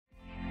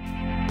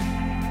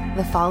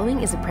The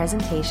following is a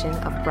presentation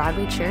of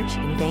Broadway Church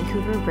in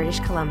Vancouver, British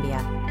Columbia.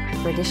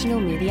 For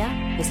additional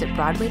media, visit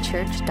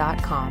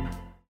broadwaychurch.com.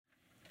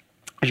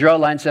 As your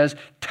outline says,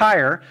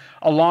 Tyre,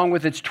 along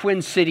with its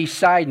twin city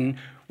Sidon,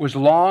 was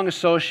long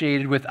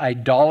associated with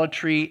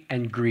idolatry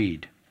and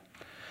greed.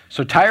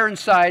 So Tyre and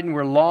Sidon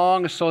were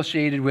long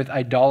associated with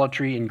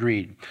idolatry and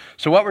greed.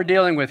 So what we're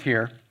dealing with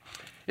here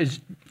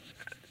is,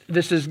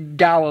 this is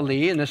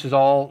Galilee, and this is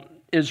all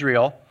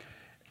Israel.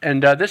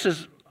 And this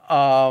is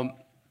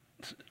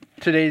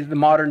today the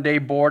modern day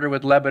border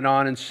with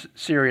Lebanon and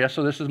Syria.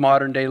 So this is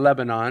modern day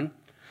Lebanon,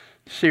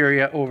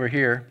 Syria over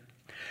here.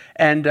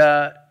 And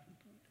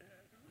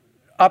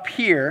up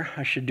here,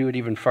 I should do it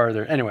even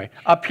farther. Anyway,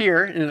 up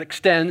here, and it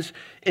extends,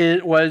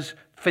 it was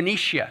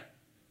Phoenicia,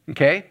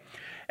 okay?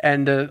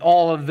 And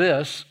all of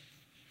this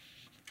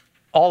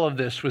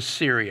was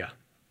Syria,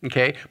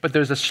 okay? But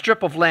there's a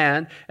strip of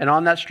land, and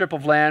on that strip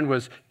of land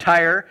was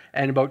Tyre,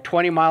 and about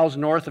 20 miles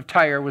north of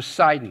Tyre was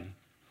Sidon,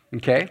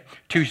 okay?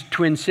 Two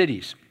twin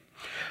cities.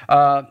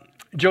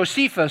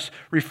 Josephus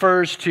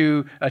refers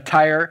to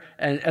Tyre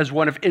as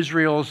one of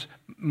Israel's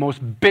most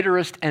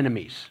bitterest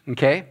enemies,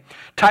 okay?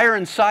 Tyre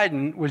and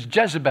Sidon was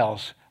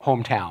Jezebel's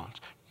hometown.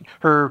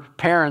 Her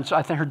parents,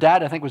 her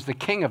dad was the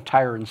king of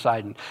Tyre and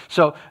Sidon.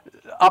 So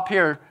up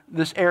here,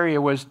 this area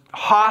was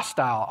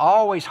hostile,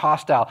 always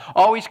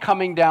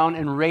coming down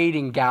and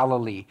raiding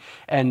Galilee.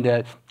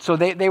 And so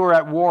they were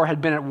at war,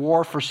 had been at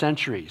war for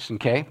centuries,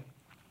 okay?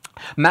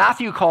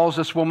 Matthew calls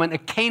this woman a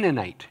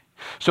Canaanite.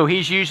 So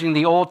he's using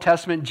the Old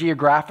Testament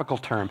geographical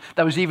term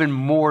that was even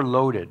more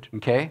loaded,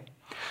 okay?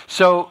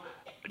 So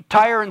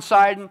Tyre and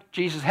Sidon,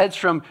 Jesus heads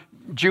from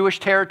Jewish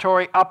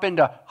territory up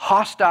into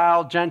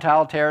hostile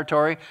Gentile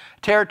territory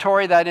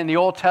that in the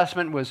Old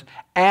Testament was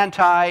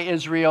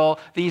anti-Israel.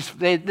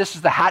 This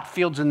is the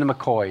Hatfields and the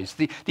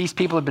McCoys. These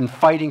people have been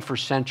fighting for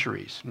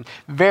centuries.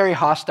 Very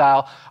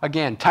hostile.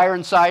 Again, Tyre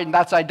and Sidon,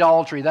 that's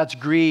idolatry, that's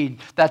greed,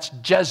 that's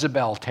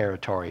Jezebel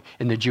territory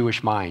in the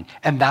Jewish mind.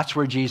 And that's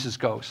where Jesus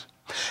goes.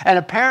 And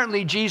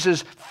apparently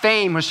Jesus'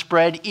 fame was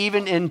spread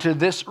even into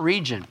this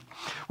region.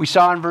 We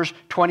saw in verse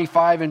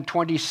 25 and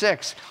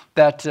 26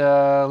 that,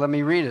 let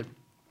me read it.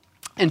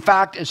 In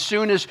fact, as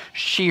soon as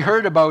she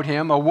heard about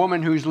him, a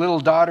woman whose little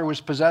daughter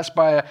was possessed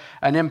by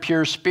an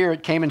impure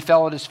spirit came and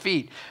fell at his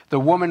feet. The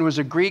woman was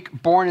a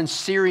Greek born in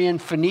Syrian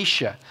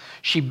Phoenicia.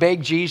 She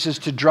begged Jesus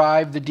to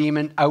drive the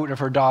demon out of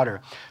her daughter.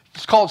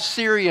 It's called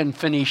Syrian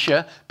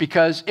Phoenicia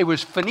because it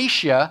was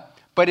Phoenicia,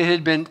 but it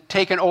had been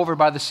taken over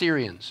by the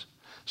Syrians.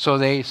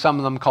 So some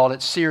of them called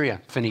it Syria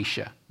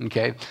Phoenicia,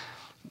 okay?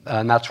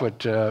 And that's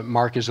what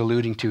Mark is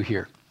alluding to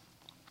here.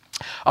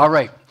 All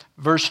right,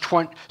 verse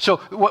 20. So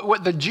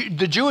what the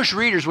Jewish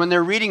readers, when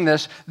they're reading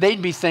this,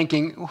 they'd be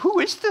thinking, who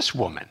is this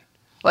woman?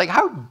 Like,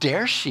 how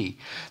dare she?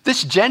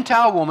 This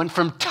Gentile woman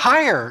from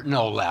Tyre,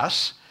 no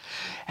less,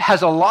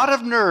 has a lot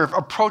of nerve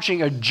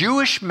approaching a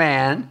Jewish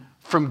man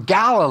from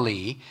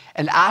Galilee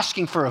and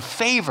asking for a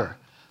favor.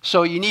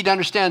 So you need to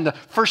understand the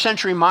first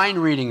century mind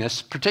reading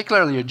this,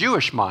 particularly a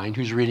Jewish mind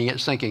who's reading it,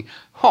 is thinking,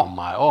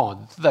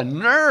 the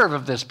nerve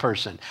of this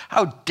person.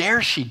 How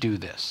dare she do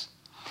this?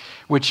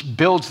 Which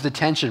builds the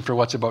tension for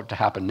what's about to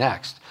happen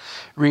next.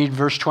 Read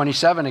verse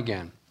 27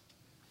 again.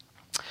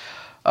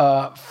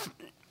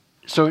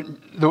 So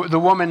the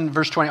woman,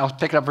 verse 20, I'll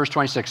pick it up verse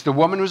 26. The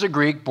woman was a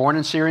Greek, born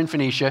in Syrian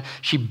Phoenicia.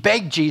 She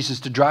begged Jesus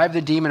to drive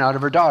the demon out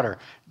of her daughter.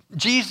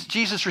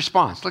 Jesus'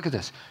 response, look at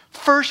this.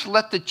 First,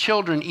 let the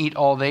children eat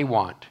all they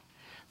want,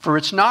 for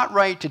it's not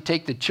right to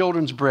take the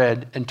children's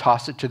bread and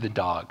toss it to the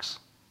dogs.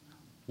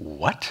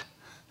 What?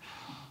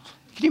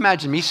 Can you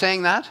imagine me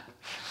saying that?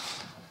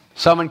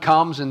 Someone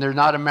comes and they're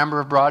not a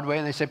member of Broadway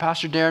and they say,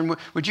 Pastor Darren,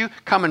 would you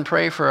come and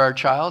pray for our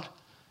child?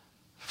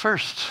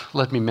 First,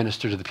 let me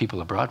minister to the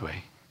people of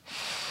Broadway.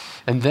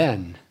 And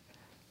then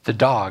the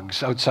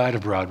dogs outside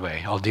of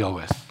Broadway I'll deal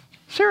with.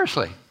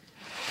 Seriously.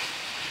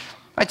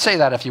 I'd say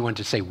that if you went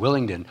to, say,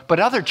 Willingdon, but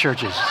other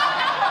churches,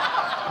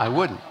 I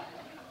wouldn't.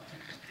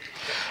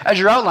 As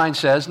your outline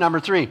says, number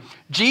 3,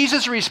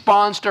 Jesus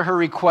responds to her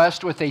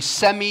request with a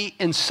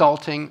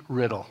semi-insulting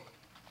riddle.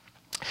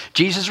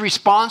 Jesus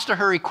responds to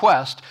her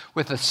request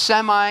with a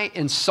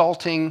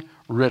semi-insulting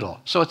riddle.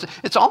 So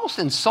it's almost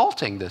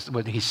insulting,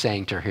 what he's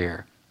saying to her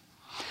here.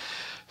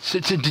 So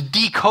to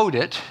decode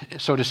it,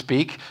 so to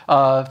speak,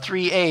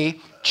 3a,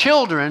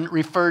 children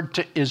referred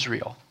to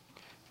Israel.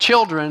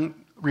 Children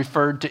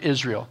referred to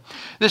Israel.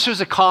 This was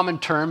a common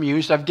term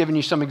used. I've given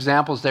you some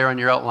examples there on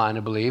your outline, I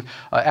believe.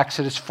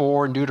 Exodus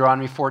 4 and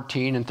Deuteronomy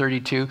 14 and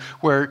 32,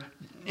 where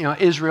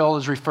Israel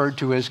is referred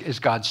to as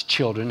God's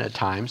children at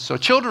times. So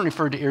children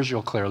referred to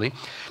Israel clearly.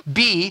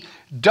 B,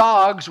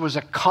 dogs was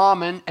a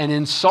common and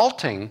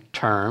insulting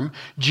term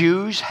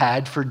Jews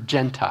had for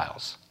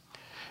Gentiles.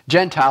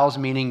 Gentiles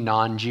meaning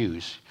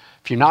non-Jews.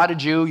 If you're not a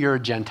Jew, you're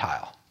a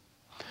Gentile.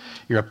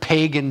 You're a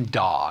pagan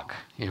dog,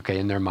 okay,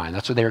 in their mind.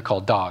 That's what they were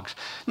called, dogs.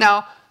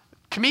 Now,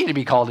 to me, to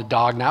be called a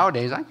dog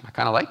nowadays, I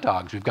kind of like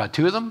dogs. We've got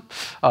 2 of them.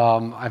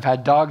 I've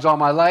had dogs all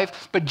my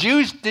life. But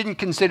Jews didn't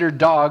consider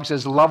dogs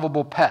as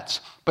lovable pets,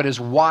 but as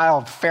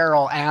wild,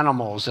 feral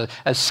animals,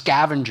 as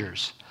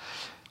scavengers.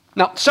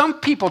 Now, some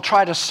people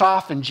try to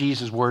soften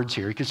Jesus' words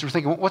here because they're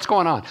thinking, what's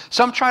going on?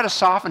 Some try to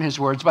soften his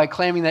words by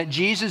claiming that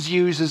Jesus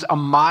uses a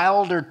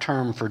milder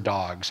term for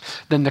dogs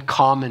than the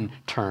common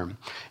term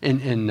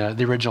in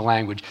the original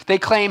language. They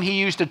claim he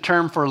used a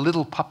term for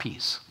little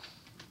puppies.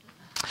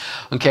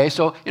 Okay,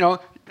 so,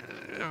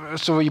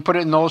 so you put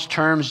it in those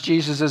terms,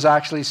 Jesus is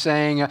actually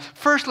saying,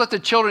 first let the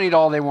children eat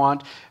all they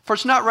want, for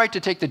it's not right to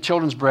take the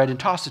children's bread and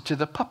toss it to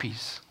the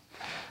puppies.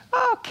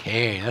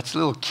 Okay, that's a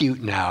little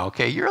cute now.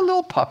 Okay, you're a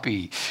little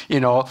puppy.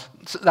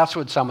 That's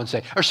what some would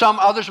say. Or some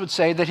others would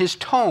say that his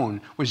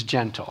tone was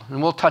gentle.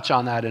 And we'll touch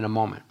on that in a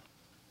moment.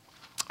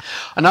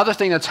 Another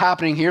thing that's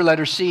happening here,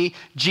 letter C,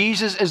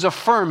 Jesus is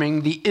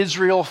affirming the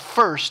Israel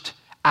first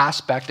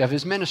aspect of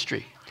his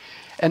ministry.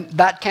 And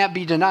that can't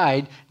be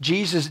denied.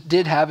 Jesus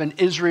did have an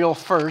Israel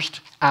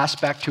first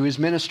aspect to his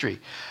ministry.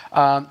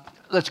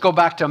 Let's go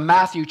back to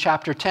Matthew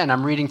chapter 10.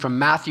 I'm reading from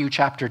Matthew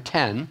chapter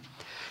 10. You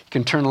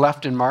can turn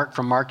left in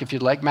from Mark if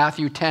you'd like.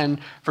 Matthew 10,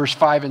 verse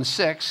 5 and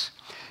 6.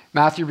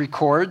 Matthew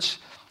records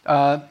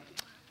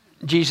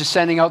Jesus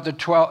sending out the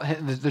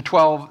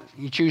 12.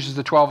 He chooses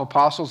the 12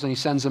 apostles and he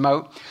sends them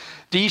out.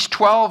 These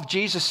 12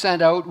 Jesus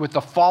sent out with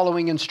the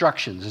following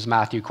instructions, as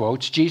Matthew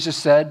quotes. Jesus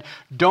said,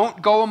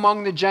 "Don't go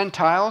among the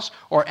Gentiles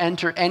or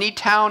enter any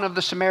town of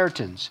the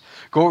Samaritans.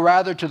 Go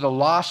rather to the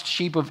lost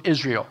sheep of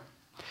Israel.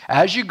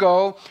 As you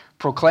go,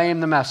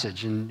 proclaim the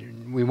message."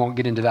 And we won't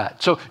get into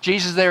that. So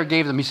Jesus there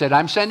gave them, he said,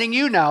 I'm sending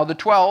you now, the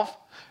 12.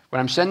 When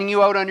I'm sending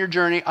you out on your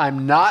journey,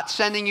 I'm not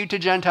sending you to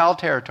Gentile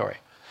territory.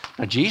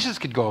 Now, Jesus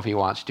could go if he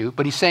wants to,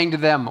 but he's saying to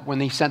them when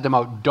he sent them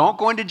out, don't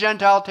go into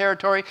Gentile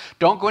territory,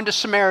 don't go into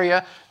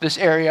Samaria, this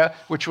area,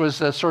 which was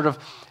the sort of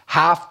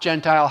half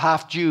Gentile,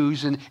 half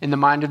Jews in the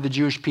mind of the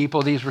Jewish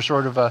people. These were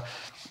sort of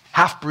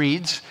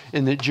half-breeds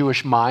in the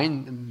Jewish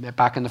mind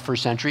back in the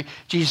first century.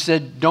 Jesus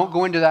said, don't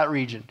go into that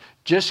region.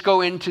 Just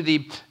go into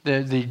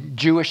the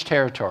Jewish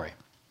territory.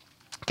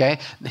 Okay?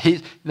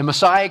 The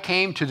Messiah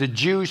came to the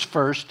Jews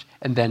first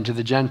and then to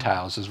the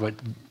Gentiles, is what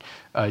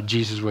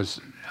Jesus was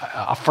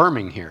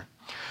affirming here.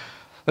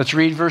 Let's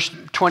read verse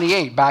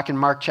 28 back in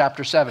Mark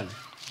chapter 7.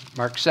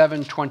 Mark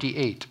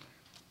 7:28.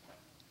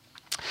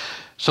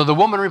 So the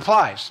woman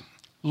replies,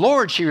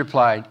 "Lord," she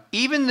replied,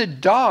 "even the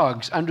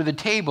dogs under the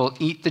table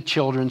eat the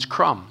children's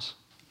crumbs."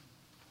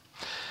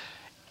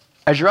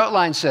 As your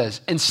outline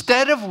says,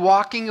 instead of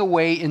walking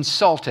away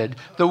insulted,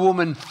 the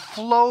woman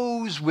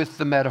flows with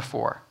the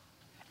metaphor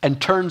and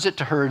turns it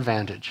to her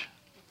advantage.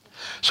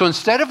 So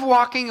instead of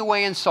walking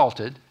away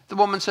insulted, the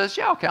woman says,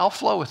 yeah, okay, I'll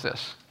flow with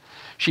this.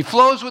 She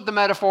flows with the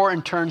metaphor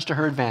and turns to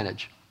her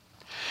advantage.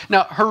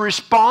 Now, her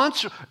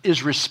response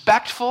is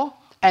respectful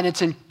and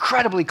it's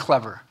incredibly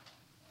clever.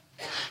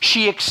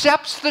 She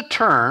accepts the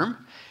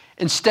term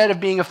instead of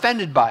being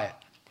offended by it.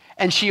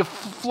 And she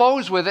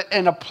flows with it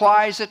and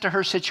applies it to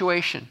her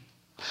situation.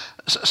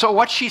 So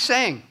what's she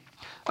saying?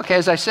 Okay,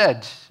 as I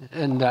said,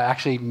 and I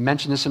actually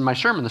mentioned this in my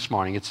sermon this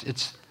morning,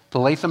 it's the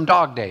Latham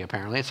Dog Day,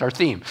 apparently. It's our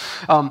theme.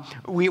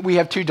 We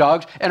have 2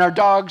 dogs, and our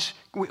dogs,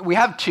 we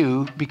have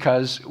 2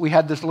 because we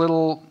had this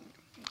little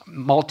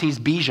Maltese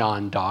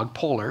Bichon dog,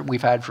 Polar,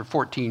 we've had for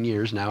 14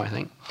 years now, I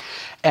think.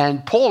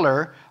 And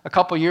Polar, a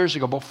couple years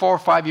ago, about 4 or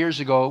 5 years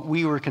ago,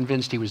 we were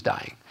convinced he was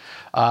dying.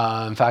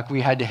 In fact,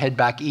 we had to head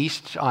back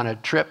east on a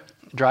trip,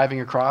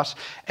 driving across.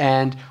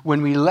 And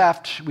when we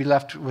left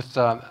with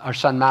our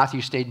son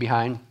Matthew stayed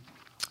behind.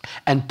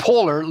 And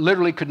Polar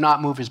literally could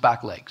not move his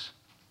back legs.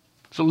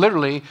 So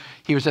literally,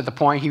 he was at the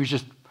point, he was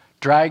just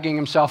dragging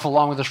himself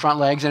along with his front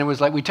legs. And it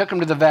was like, we took him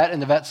to the vet, and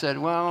the vet said,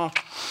 well,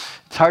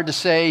 it's hard to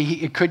say.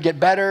 It could get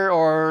better,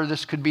 or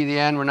this could be the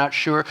end. We're not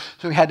sure.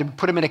 So we had to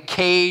put him in a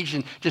cage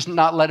and just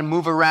not let him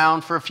move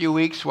around for a few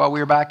weeks while we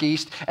were back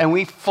east. And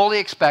we fully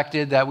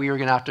expected that we were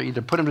going to have to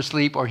either put him to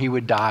sleep or he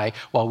would die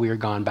while we were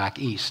gone back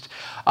east.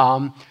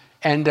 So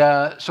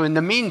in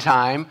the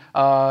meantime,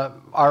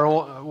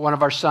 one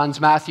of our sons,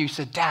 Matthew,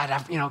 said, Dad,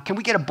 can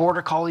we get a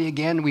border collie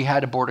again? We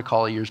had a border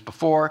collie years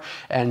before,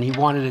 and he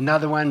wanted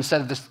another one instead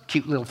of this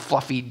cute little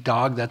fluffy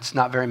dog that's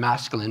not very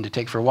masculine to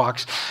take for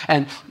walks.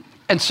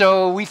 And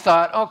so we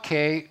thought,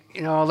 okay,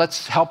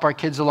 let's help our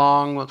kids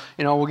along.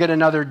 We'll get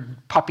another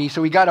puppy.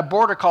 So we got a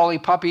border collie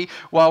puppy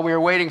while we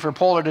were waiting for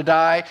Polar to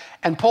die.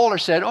 And Polar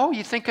said, oh,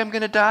 you think I'm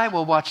going to die?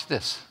 Well, watch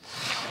this.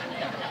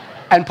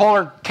 And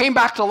Polar came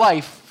back to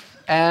life.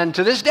 And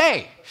to this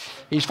day,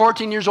 he's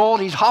 14 years old.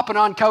 He's hopping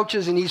on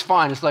couches and he's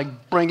fine. It's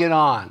like, bring it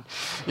on,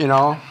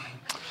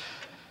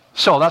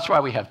 So that's why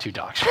we have 2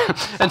 dogs.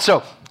 And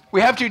so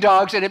we have 2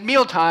 dogs. And at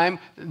mealtime,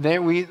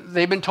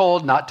 they've been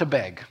told not to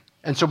beg.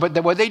 And so,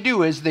 but what they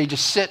do is they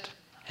just sit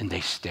and they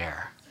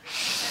stare.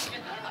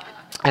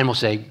 And we'll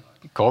say,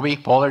 Kobe,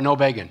 Polar, no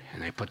begging.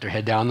 And they put their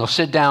head down, they'll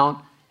sit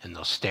down, and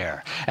they'll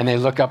stare. And they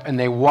look up and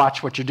they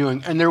watch what you're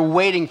doing. And they're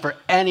waiting for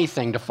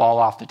anything to fall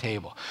off the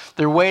table.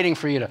 They're waiting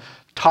for you to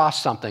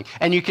toss something.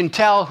 And you can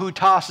tell who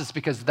tosses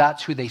because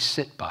that's who they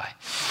sit by.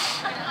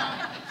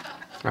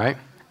 Right?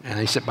 And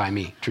they sit by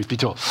me, truth be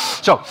told.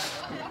 So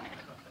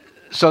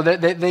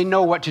they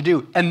know what to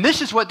do. And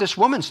this is what this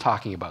woman's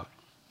talking about.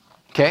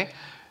 Okay?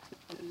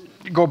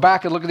 Go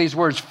back and look at these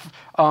words.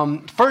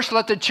 First,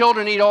 let the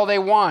children eat all they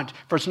want,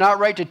 for it's not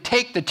right to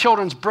take the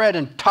children's bread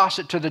and toss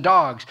it to the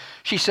dogs.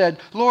 She said,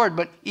 Lord,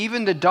 but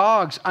even the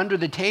dogs under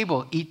the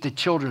table eat the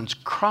children's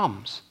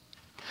crumbs.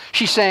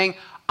 She's saying,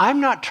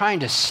 I'm not trying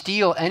to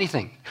steal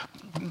anything.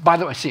 By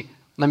the way, see,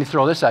 let me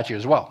throw this at you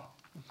as well.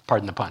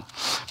 Pardon the pun.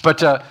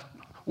 But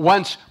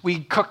once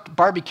we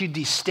barbecued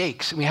these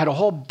steaks, and we had a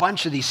whole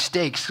bunch of these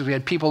steaks because we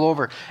had people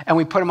over, and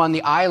we put them on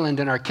the island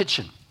in our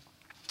kitchen.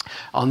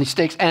 On these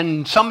steaks,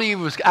 and somebody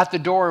was at the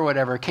door or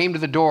whatever, came to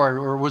the door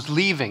or was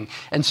leaving,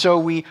 and so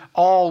we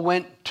all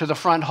went to the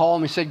front hall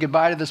and we said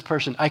goodbye to this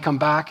person. I come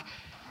back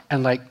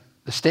and like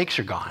the steaks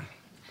are gone,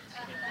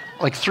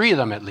 like 3 of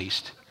them at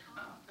least,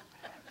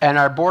 and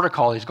our border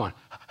collie's going.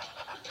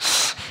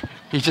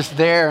 He's just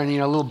there, and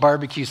a little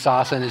barbecue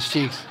sauce on his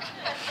cheeks.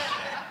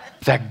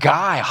 The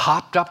guy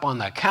hopped up on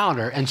the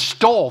counter and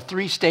stole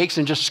 3 steaks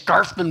and just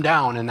scarfed them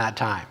down in that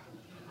time.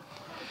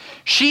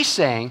 She's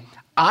saying,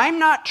 I'm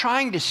not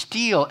trying to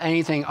steal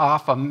anything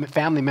off a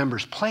family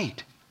member's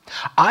plate.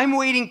 I'm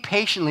waiting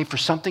patiently for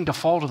something to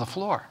fall to the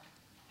floor.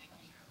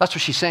 That's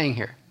what she's saying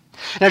here.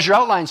 And as your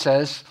outline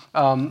says,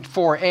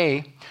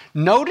 4a,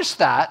 notice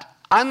that,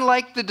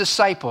 unlike the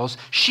disciples,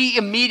 she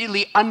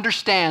immediately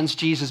understands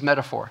Jesus'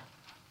 metaphor.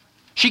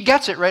 She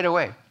gets it right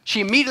away.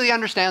 She immediately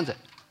understands it.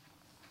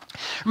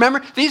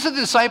 Remember, these are the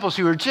disciples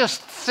who are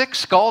just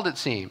thick-skulled, it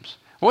seems.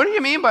 What do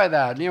you mean by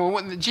that?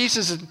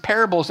 Jesus'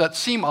 parables that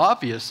seem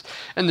obvious,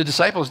 and the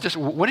disciples just,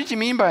 what did you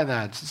mean by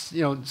that?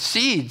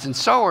 Seeds and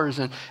sowers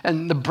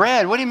and the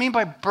bread. What do you mean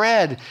by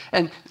bread?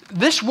 And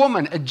this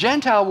woman, a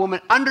Gentile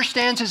woman,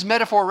 understands his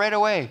metaphor right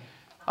away.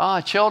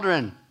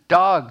 Children,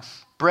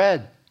 dogs,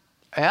 bread.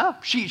 Yeah,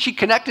 she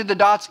connected the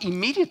dots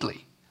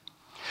immediately.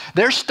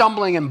 They're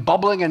stumbling and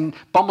bumbling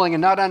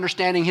and not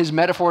understanding his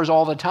metaphors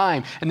all the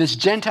time. And this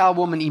Gentile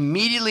woman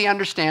immediately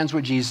understands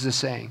what Jesus is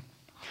saying.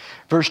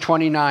 Verse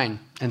 29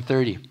 and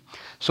 30.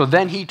 So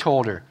then he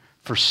told her,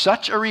 for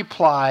such a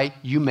reply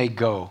you may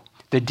go.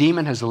 The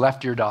demon has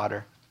left your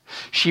daughter.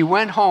 She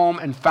went home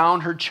and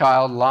found her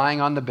child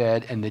lying on the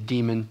bed and the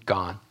demon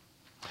gone.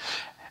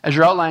 As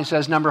your outline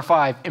says, number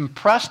 5,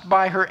 impressed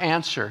by her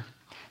answer,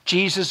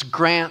 Jesus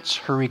grants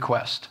her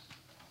request.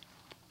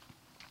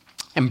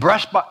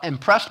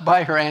 Impressed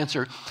by her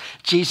answer,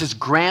 Jesus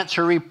grants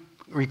her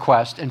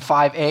request. And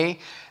 5a,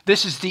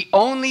 this is the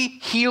only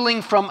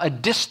healing from a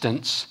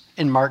distance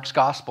in Mark's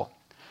gospel.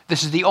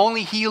 This is the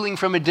only healing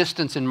from a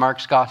distance in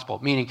Mark's gospel,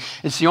 meaning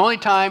it's the only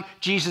time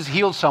Jesus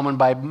healed someone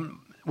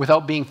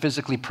without being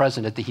physically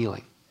present at the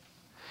healing.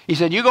 He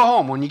said, you go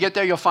home. When you get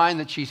there, you'll find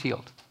that she's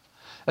healed.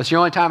 That's the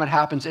only time it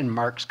happens in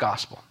Mark's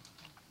gospel.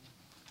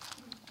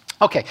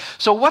 Okay,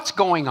 so what's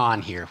going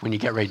on here when you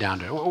get right down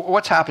to it?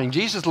 What's happening?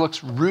 Jesus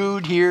looks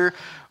rude here.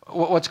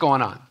 What's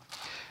going on?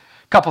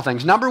 A couple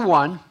things. Number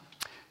 1,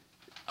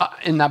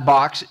 in that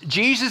box,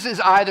 Jesus is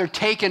either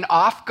taken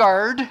off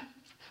guard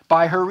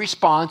by her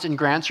response and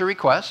grants her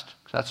request.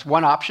 That's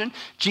one option.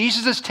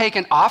 Jesus is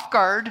taken off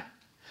guard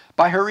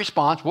by her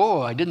response.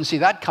 Whoa, I didn't see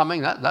that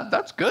coming.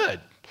 That's good.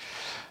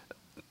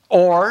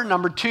 Or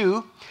number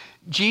 2,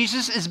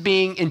 Jesus is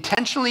being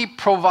intentionally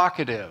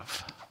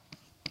provocative.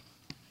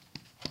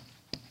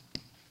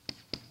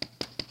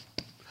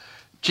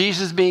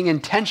 Jesus is being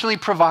intentionally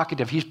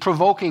provocative. He's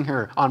provoking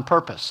her on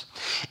purpose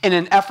in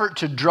an effort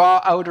to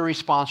draw out a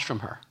response from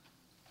her.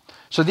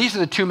 So these are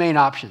the 2 main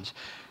options.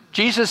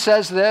 Jesus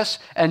says this,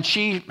 and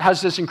she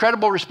has this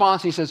incredible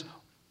response. And he says,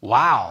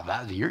 wow,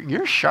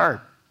 you're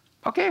sharp.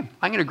 Okay,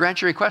 I'm going to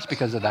grant your request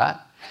because of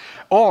that.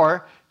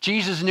 Or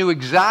Jesus knew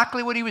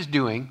exactly what he was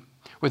doing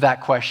with that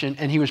question,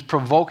 and he was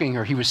provoking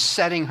her. He was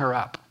setting her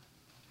up.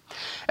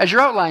 As your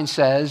outline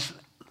says,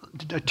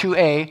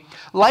 2a,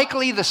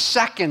 likely the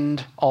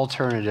second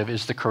alternative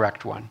is the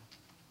correct one.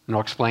 And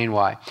I'll explain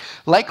why.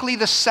 Likely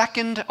the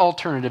second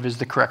alternative is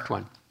the correct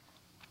one.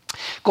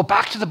 Go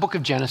back to the book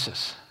of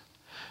Genesis.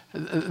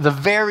 The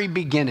very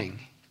beginning.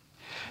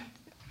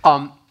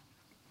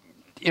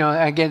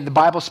 Again, the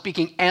Bible's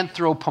speaking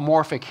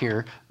anthropomorphic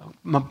here,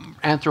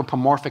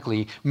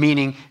 anthropomorphically,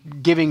 meaning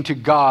giving to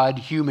God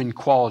human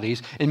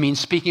qualities. It means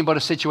speaking about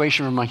a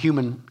situation from a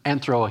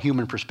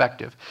human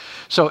perspective.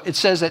 So it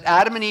says that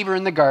Adam and Eve are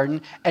in the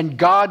garden, and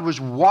God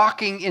was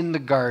walking in the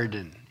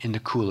garden in the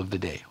cool of the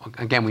day.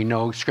 Again, we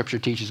know Scripture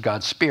teaches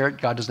God's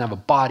spirit. God doesn't have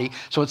a body,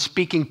 so it's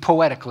speaking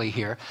poetically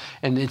here,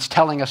 and it's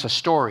telling us a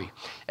story.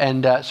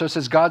 And so it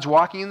says God's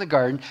walking in the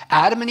garden.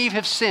 Adam and Eve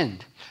have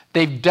sinned.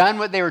 They've done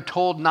what they were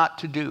told not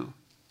to do,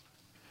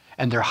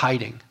 and they're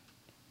hiding.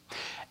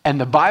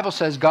 And the Bible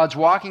says God's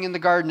walking in the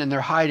garden, and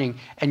they're hiding,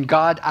 and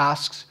God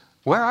asks,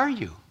 where are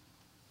you?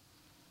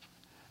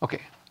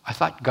 Okay, I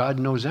thought God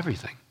knows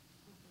everything.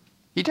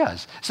 He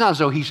does. It's not as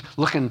though he's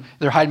looking,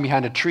 they're hiding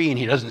behind a tree and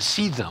he doesn't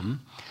see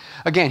them.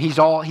 Again, he's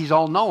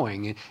all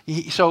knowing.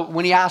 So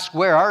when he asks,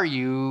 where are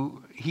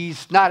you?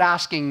 He's not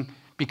asking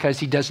because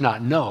he does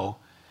not know.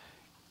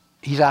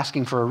 He's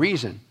asking for a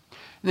reason.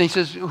 And he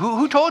says,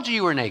 who told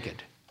you were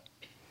naked?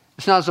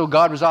 It's not as though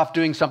God was off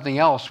doing something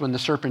else when the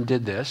serpent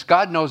did this.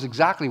 God knows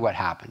exactly what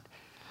happened.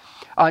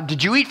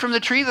 Did you eat from the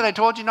tree that I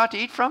told you not to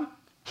eat from?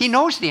 He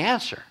knows the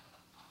answer.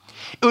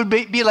 It would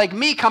be like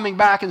me coming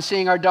back and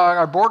seeing our dog,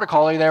 our border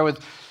collie there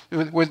with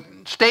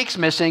steaks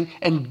missing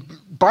and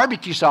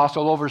barbecue sauce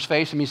all over his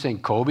face, and me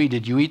saying, Kobe,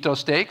 did you eat those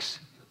steaks?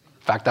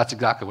 In fact, that's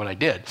exactly what I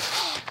did.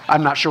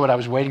 I'm not sure what I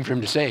was waiting for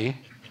him to say.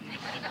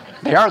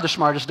 They are the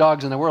smartest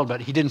dogs in the world,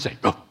 but he didn't say,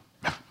 oh.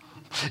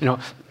 You know.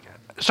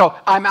 So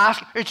I'm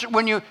asking, it's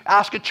when you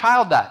ask a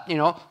child that, you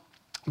know,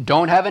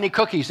 don't have any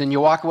cookies, and you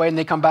walk away and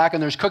they come back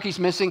and there's cookies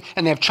missing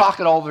and they have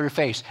chocolate all over their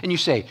face. And you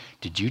say,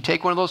 did you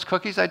take one of those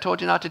cookies I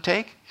told you not to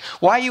take?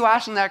 Why are you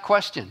asking that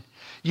question?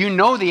 You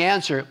know the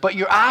answer, but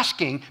you're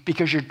asking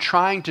because you're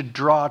trying to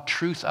draw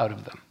truth out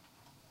of them.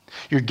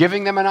 You're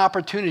giving them an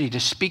opportunity to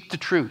speak the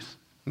truth.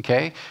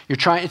 Okay?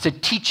 It's a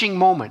teaching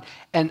moment.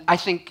 And I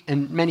think,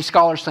 and many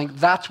scholars think,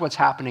 that's what's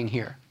happening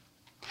here.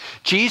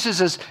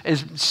 Jesus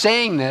is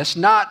saying this,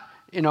 not,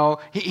 you know,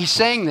 he's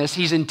saying this,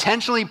 he's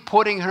intentionally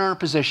putting her in a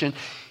position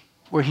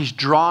where he's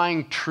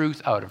drawing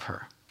truth out of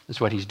her. That's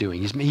what he's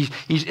doing.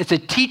 It's a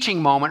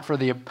teaching moment for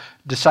the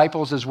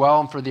disciples as well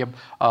and for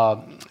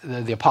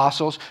the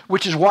apostles,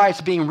 which is why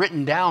it's being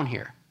written down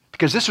here.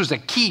 Because this was a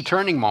key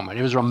turning moment.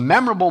 It was a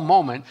memorable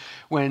moment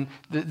when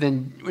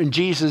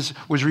Jesus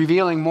was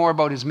revealing more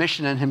about his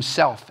mission and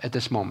himself at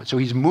this moment. So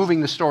he's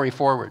moving the story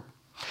forward.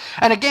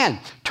 And again,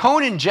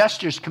 tone and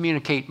gestures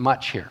communicate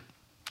much here.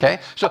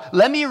 Okay? So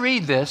let me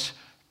read this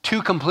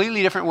two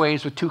completely different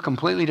ways with two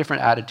completely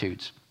different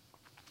attitudes.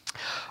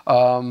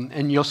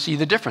 And you'll see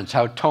the difference,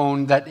 how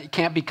tone that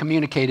can't be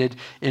communicated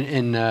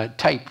in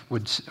type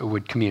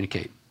would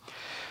communicate.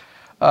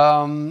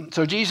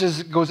 So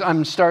Jesus goes,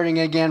 I'm starting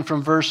again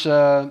from verse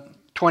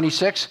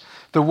 26.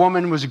 The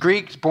woman was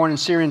Greek, born in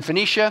Syrian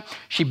Phoenicia.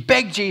 She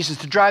begged Jesus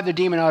to drive the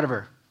demon out of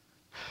her.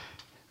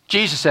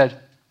 Jesus said,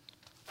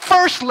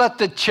 first let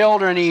the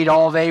children eat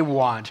all they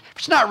want.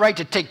 It's not right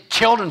to take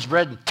children's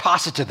bread and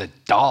toss it to the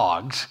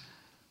dogs.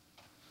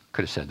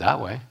 Could have said that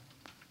way.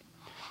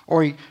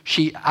 Or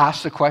she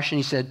asked the question,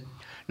 he said,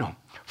 no,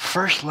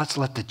 first let's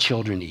let the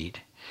children eat.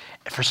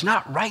 If it's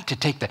not right to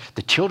take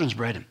the children's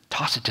bread and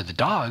toss it to the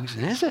dogs,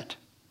 then is it?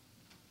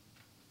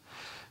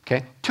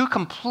 Okay, two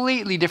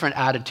completely different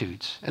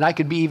attitudes. And I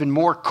could be even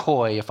more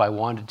coy if I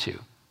wanted to.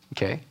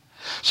 Okay,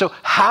 so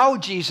how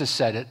Jesus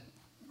said it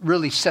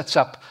really sets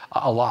up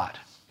a lot.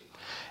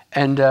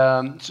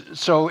 And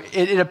so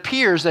it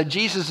appears that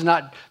Jesus is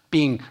not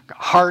being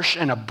harsh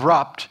and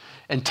abrupt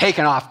and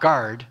taken off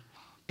guard.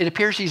 It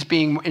appears he's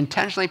being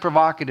intentionally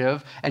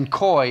provocative and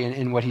coy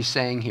in what he's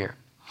saying here.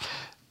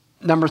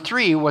 Number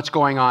three, what's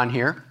going on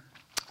here?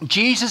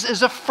 Jesus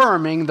is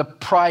affirming the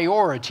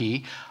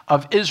priority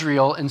of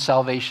Israel in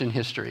salvation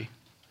history.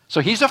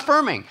 So he's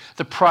affirming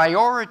the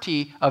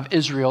priority of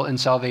Israel in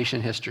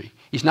salvation history.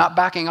 He's not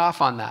backing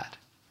off on that.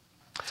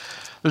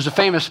 There's a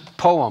famous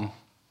poem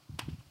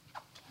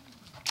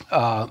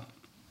about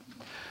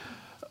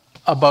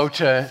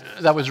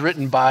that was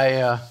written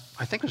by,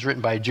 I think it was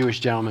written by a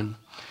Jewish gentleman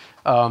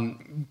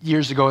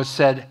years ago. It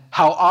said,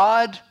 how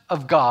odd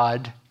of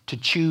God to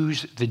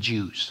choose the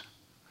Jews.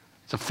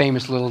 It's a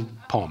famous little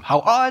poem.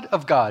 How odd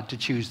of God to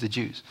choose the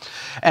Jews.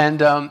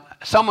 And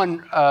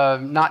someone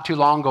not too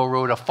long ago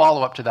wrote a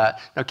follow-up to that.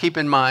 Now keep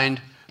in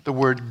mind the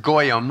word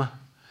goyim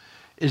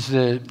is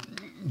the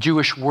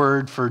Jewish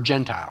word for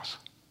Gentiles.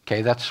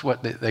 Okay, that's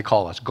what they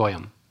call us,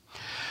 goyim.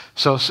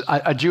 So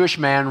a Jewish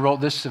man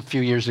wrote this a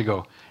few years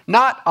ago.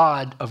 Not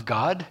odd of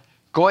God,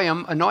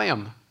 goyim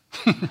annoyim.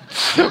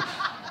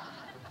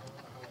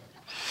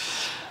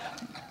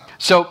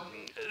 So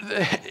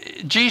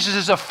Jesus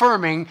is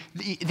affirming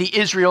the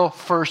Israel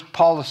first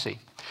policy.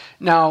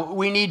 Now,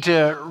 we need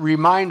to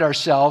remind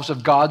ourselves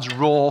of God's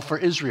role for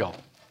Israel.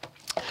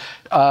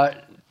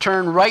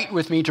 Turn right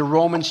with me to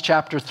Romans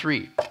chapter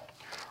 3.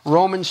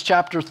 Romans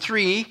chapter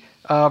 3,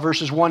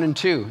 verses 1 and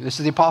 2. This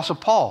is the Apostle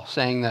Paul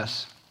saying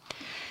this.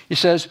 He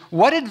says,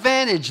 what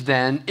advantage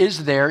then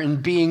is there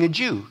in being a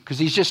Jew? Because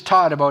he's just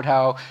taught about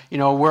how, you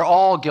know, we're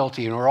all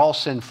guilty and we're all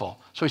sinful.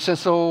 So he says,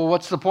 so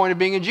what's the point of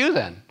being a Jew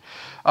then?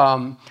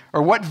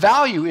 Or what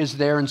value is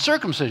there in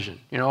circumcision?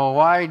 You know,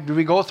 why do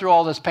we go through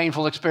all this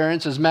painful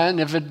experience as men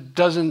if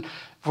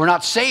we're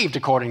not saved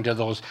according to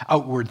those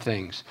outward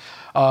things?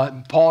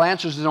 Paul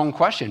answers his own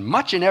question,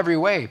 much in every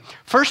way.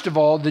 First of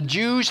all, the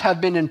Jews have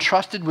been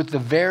entrusted with the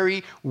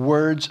very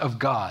words of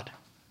God.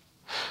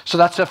 So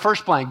that's the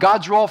first plan.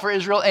 God's role for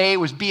Israel, A,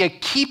 was be a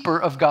keeper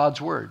of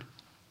God's word.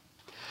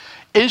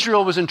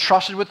 Israel was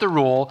entrusted with the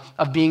role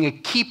of being a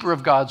keeper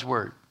of God's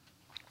word.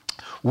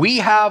 We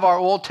have our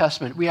Old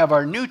Testament, we have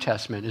our New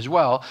Testament as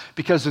well,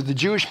 because of the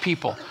Jewish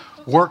people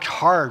worked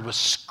hard with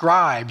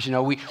scribes. You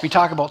know, we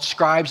talk about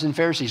scribes and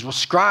Pharisees. Well,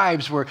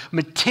 scribes were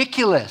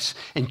meticulous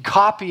in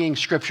copying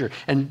Scripture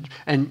and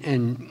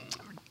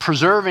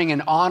preserving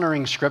and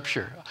honoring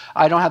Scripture.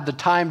 I don't have the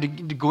time to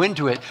go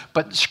into it,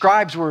 but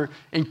scribes were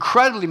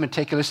incredibly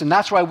meticulous, and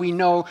that's why we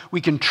know we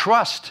can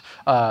trust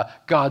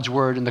God's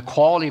Word and the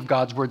quality of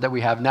God's Word that we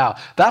have now.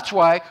 That's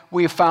why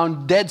we have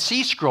found Dead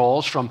Sea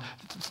Scrolls from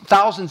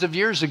thousands of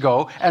years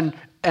ago and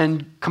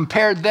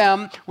compared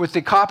them with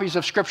the copies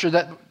of Scripture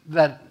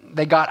that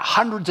they got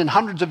hundreds and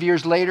hundreds of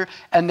years later,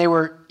 and they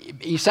were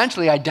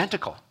essentially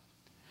identical.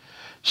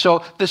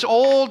 So this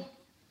old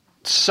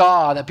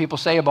saw that people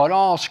say about,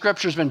 oh,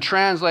 Scripture's been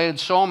translated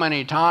so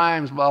many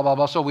times, blah, blah,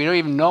 blah, so we don't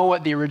even know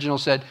what the original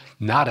said.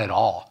 Not at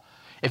all.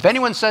 If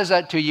anyone says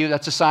that to you,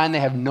 that's a sign they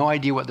have no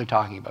idea what they're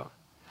talking about.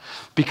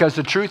 Because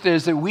the truth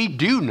is that we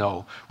do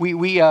know.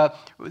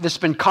 This has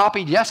been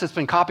copied. Yes, it's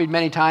been copied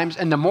many times.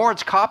 And the more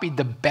it's copied,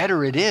 the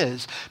better it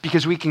is.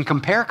 Because we can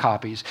compare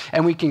copies.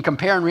 And we can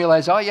compare and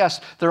realize, oh, yes,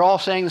 they're all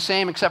saying the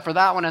same except for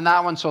that one and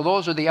that one. So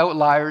those are the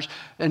outliers.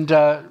 And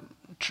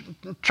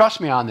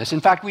trust me on this. In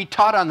fact, we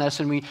taught on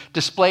this and we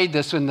displayed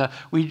this in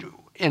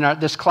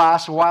this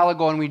class a while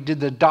ago, and we did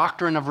the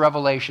doctrine of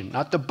Revelation,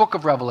 not the book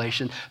of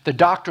Revelation, the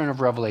doctrine of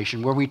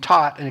Revelation, where we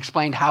taught and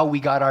explained how we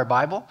got our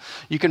Bible.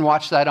 You can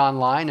watch that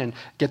online and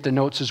get the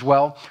notes as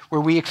well, where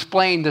we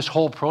explained this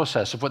whole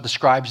process of what the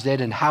scribes did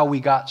and how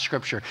we got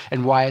Scripture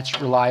and why it's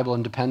reliable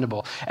and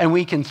dependable. And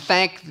we can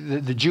thank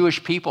the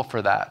Jewish people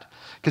for that,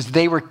 because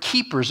they were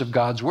keepers of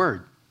God's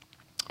Word.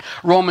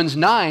 Romans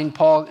 9,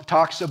 Paul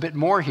talks a bit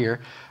more here.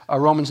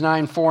 Romans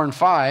 9, 4 and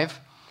 5,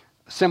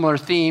 similar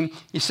theme.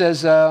 He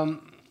says,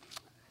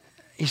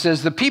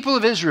 the people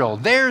of Israel,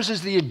 theirs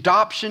is the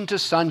adoption to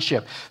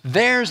sonship.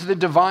 Theirs the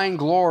divine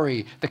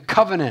glory, the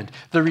covenant,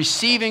 the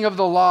receiving of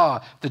the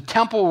law, the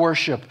temple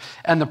worship,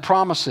 and the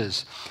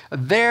promises.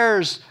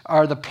 Theirs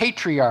are the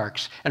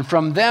patriarchs, and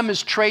from them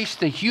is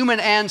traced the human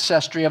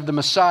ancestry of the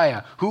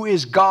Messiah, who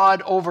is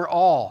God over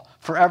all,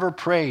 forever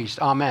praised.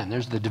 Amen.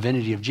 There's the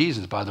divinity of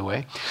Jesus, by the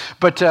way.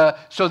 But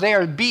so they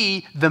are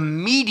the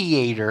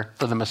mediator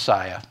for the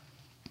Messiah.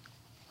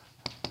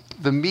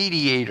 The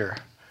mediator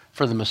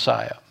for the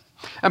Messiah.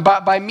 And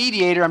by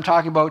mediator, I'm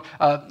talking about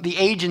the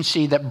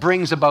agency that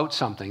brings about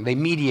something. They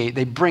mediate,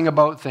 they bring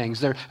about things.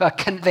 They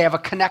have a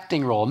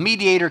connecting role.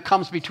 Mediator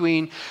comes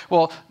between,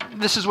 well,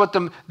 this is what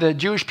the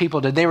Jewish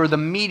people did. They were the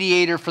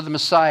mediator for the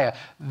Messiah.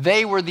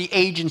 They were the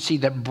agency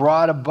that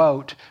brought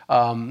about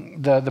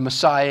the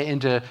Messiah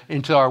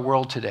into our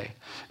world today.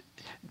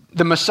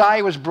 The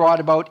Messiah was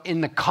brought about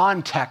in the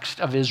context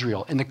of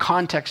Israel, in the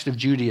context of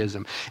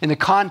Judaism, in the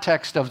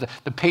context of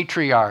the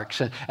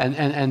patriarchs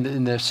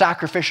and the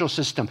sacrificial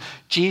system.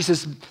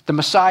 Jesus, the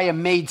Messiah,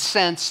 made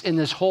sense in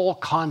this whole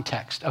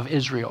context of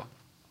Israel.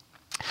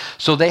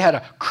 So they had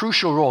a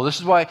crucial role. This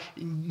is why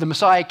the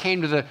Messiah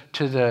came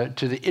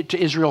to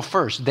Israel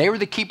first. They were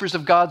the keepers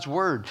of God's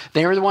word.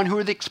 They were the one who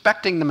were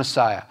expecting the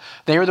Messiah.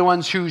 They were the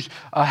ones who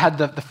had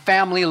the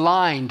family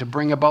line to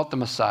bring about the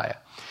Messiah.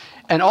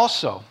 And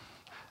also,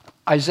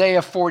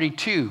 Isaiah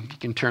 42, you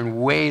can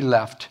turn way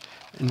left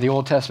in the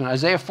Old Testament.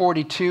 Isaiah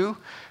 42,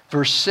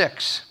 verse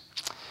 6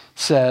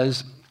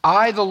 says,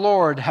 I, the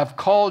Lord, have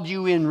called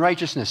you in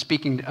righteousness,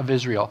 speaking of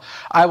Israel.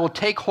 I will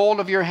take hold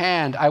of your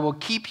hand. I will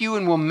keep you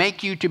and will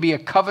make you to be a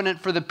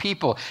covenant for the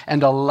people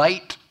and a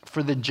light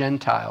for the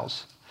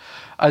Gentiles.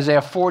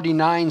 Isaiah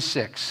 49,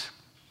 6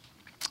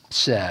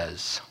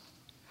 says,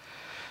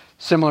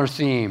 similar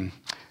theme.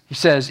 He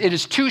says, it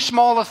is too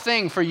small a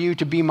thing for you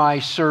to be my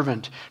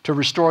servant, to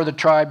restore the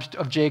tribes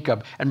of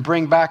Jacob and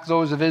bring back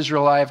those of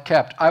Israel I have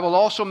kept. I will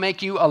also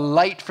make you a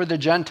light for the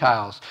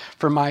Gentiles,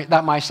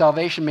 that my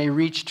salvation may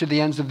reach to the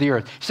ends of the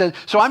earth. He said,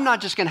 so I'm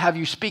not just going to have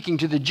you speaking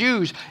to the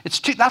Jews.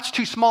 That's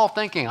too small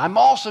thinking. I'm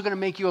also going to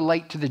make you a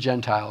light to the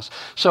Gentiles.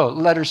 So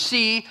letter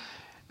C,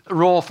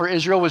 role for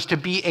Israel was to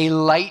be a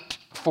light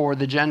for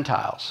the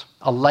Gentiles.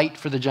 A light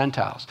for the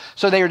Gentiles.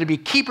 So they are to be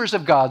keepers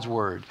of God's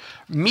word,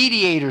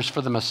 mediators for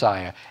the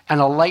Messiah,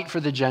 and a light for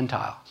the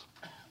Gentiles.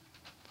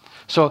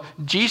 So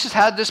Jesus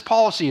had this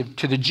policy of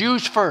to the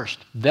Jews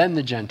first, then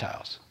the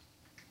Gentiles.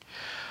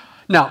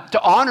 Now,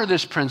 to honor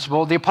this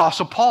principle, the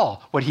Apostle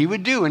Paul, what he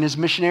would do in his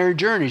missionary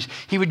journeys,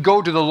 he would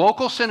go to the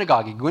local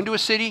synagogue. He'd go into a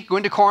city, go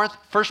into Corinth,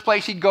 first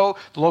place he'd go,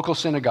 the local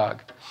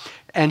synagogue.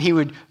 And he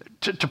would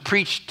to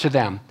preach to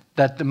them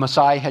that the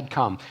Messiah had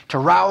come, to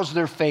rouse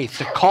their faith,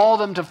 to call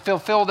them to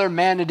fulfill their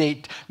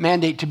mandate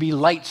to be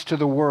lights to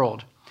the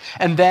world.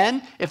 And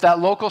then, if that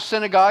local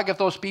synagogue, if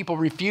those people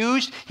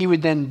refused, he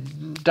would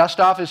then dust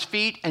off his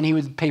feet and he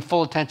would pay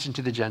full attention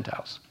to the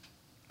Gentiles.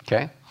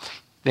 Okay?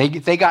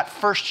 They got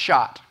first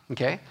shot.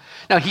 Okay?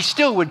 Now, he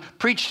still would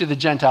preach to the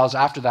Gentiles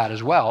after that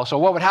as well. So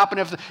what would happen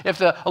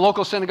if a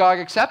local synagogue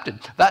accepted?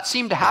 That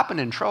seemed to happen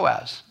in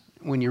Troas.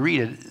 When you read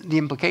it, the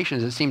implication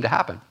is it seemed to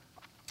happen.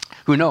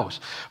 Who knows?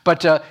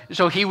 But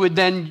so he would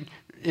then,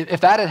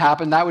 if that had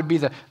happened, that would be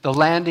the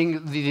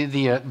landing,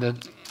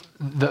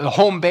 the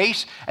home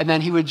base, and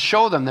then he would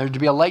show them there to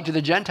be a light to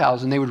the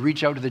Gentiles, and they would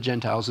reach out to the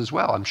Gentiles as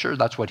well. I'm sure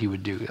that's what he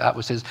would do. That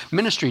was his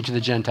ministry to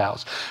the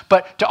Gentiles.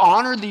 But to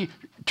honor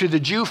to the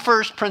Jew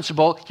first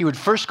principle, he would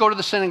first go to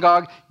the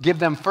synagogue, give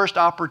them first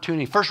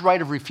opportunity, first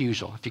right of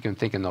refusal, if you can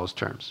think in those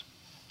terms.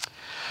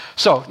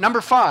 So, number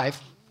 5.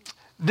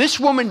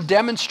 This woman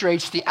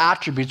demonstrates the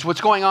attributes.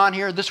 What's going on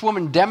here? This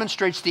woman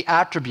demonstrates the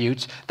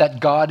attributes that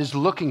God is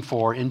looking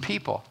for in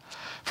people.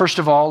 First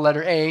of all,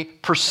 letter A,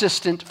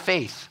 persistent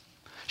faith.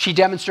 She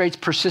demonstrates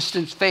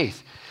persistent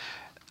faith.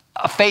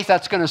 A faith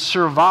that's going to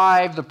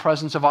survive the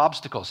presence of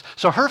obstacles.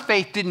 So her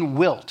faith didn't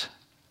wilt.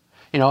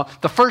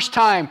 The first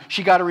time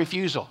she got a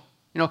refusal.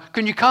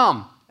 Can you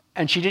come?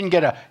 And she didn't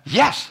get a,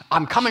 yes,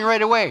 I'm coming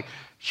right away.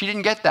 She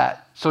didn't get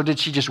that. So did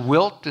she just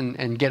wilt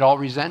and get all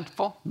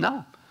resentful?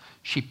 No.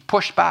 She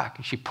pushed back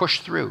and she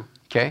pushed through,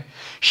 okay?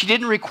 She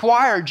didn't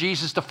require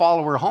Jesus to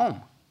follow her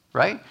home,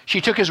 right?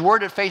 She took his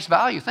word at face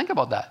value. Think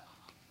about that.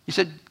 He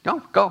said,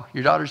 no, go,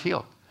 your daughter's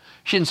healed.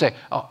 She didn't say,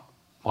 oh,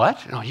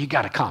 what? No, you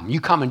got to come. You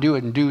come and do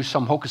it and do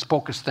some hocus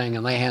pocus thing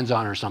and lay hands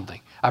on her or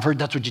something. I've heard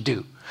that's what you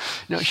do.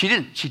 No, she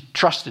didn't. She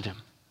trusted him,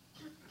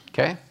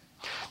 okay?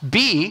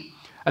 B,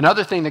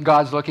 another thing that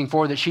God's looking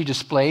for that she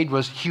displayed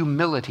was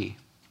humility.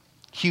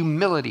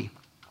 Humility.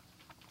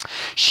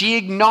 She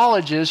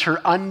acknowledges her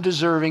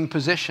undeserving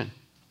position.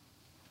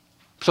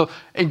 So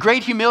in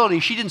great humility,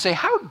 she didn't say,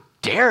 how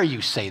dare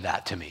you say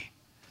that to me?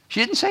 She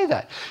didn't say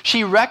that.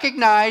 She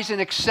recognized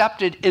and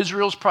accepted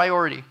Israel's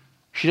priority.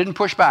 She didn't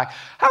push back.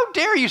 How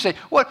dare you say,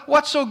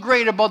 what's so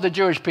great about the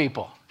Jewish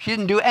people? She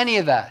didn't do any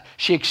of that.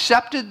 She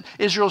accepted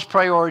Israel's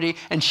priority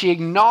and she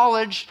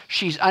acknowledged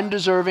she's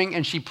undeserving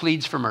and she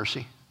pleads for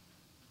mercy.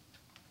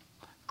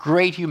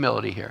 Great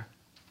humility here.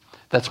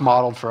 That's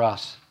modeled for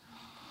us.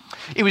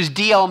 It was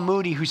D.L.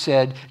 Moody who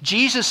said,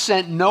 Jesus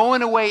sent no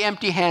one away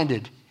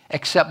empty-handed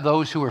except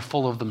those who were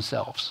full of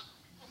themselves.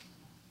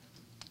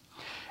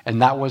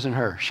 And that wasn't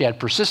her. She had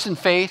persistent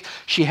faith.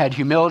 She had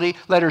humility.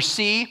 Letter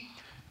C,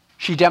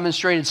 she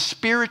demonstrated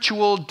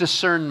spiritual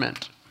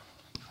discernment.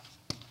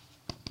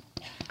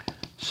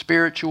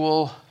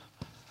 Spiritual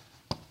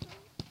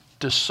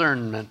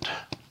discernment.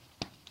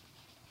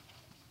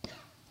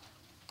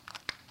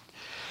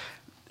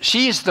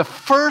 She is the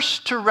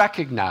first to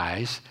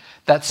recognize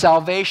that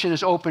salvation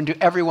is open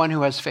to everyone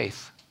who has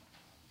faith.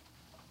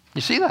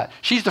 You see that?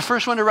 She's the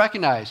first one to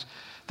recognize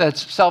that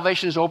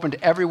salvation is open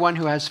to everyone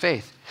who has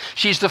faith.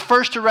 She's the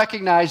first to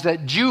recognize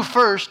that Jew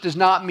first does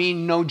not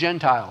mean no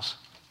Gentiles.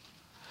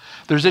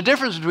 There's a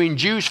difference between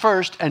Jews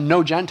first and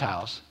no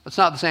Gentiles. It's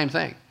not the same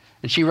thing.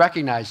 And she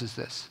recognizes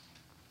this.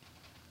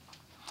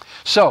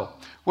 So,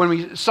 when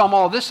we sum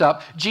all this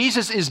up,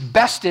 Jesus is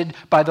bested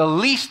by the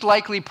least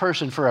likely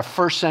person for a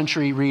first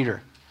century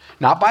reader.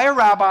 Not by a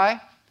rabbi,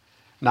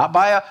 not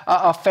by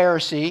a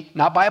Pharisee,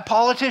 not by a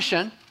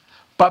politician,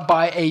 but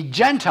by a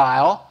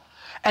Gentile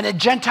and a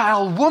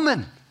Gentile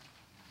woman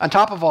on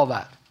top of all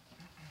that.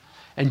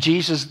 And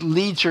Jesus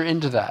leads her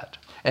into that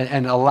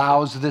and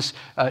allows this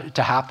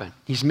to happen.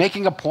 He's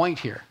making a point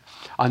here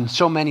on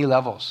so many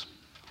levels.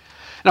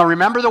 Now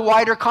remember the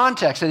wider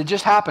context that had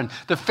just happened.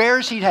 The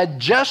Pharisees had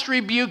just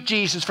rebuked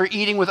Jesus for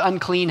eating with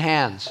unclean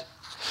hands.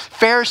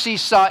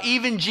 Pharisees saw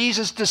even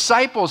Jesus'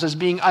 disciples as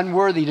being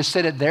unworthy to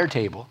sit at their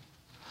table.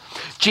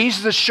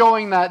 Jesus is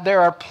showing that there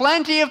are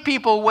plenty of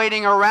people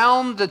waiting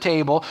around the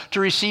table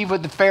to receive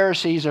what the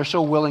Pharisees are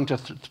so willing to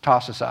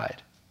toss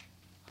aside.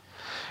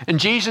 And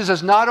Jesus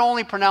is not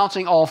only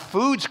pronouncing all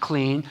foods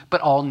clean,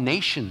 but all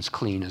nations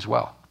clean as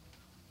well.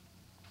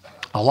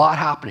 A lot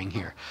happening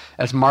here.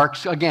 As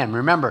Mark's, again,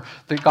 remember,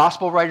 the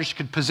gospel writers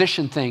could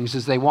position things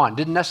as they want.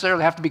 Didn't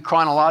necessarily have to be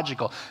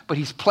chronological, but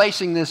he's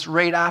placing this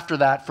right after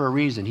that for a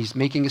reason. He's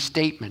making a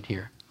statement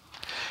here.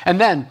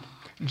 And then,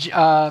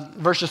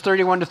 verses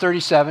 31 to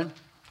 37,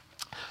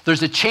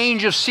 there's a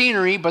change of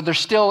scenery, but they're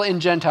still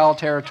in Gentile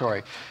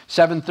territory.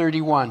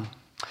 7:31.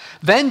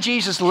 Then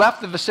Jesus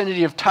left the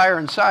vicinity of Tyre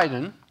and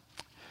Sidon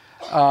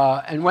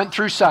and went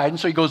through Sidon.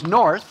 So he goes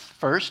north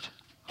first.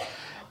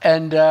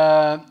 And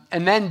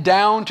then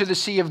down to the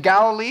Sea of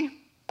Galilee,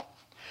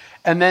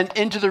 and then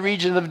into the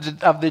region of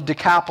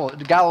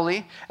the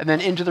Galilee, and then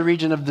into the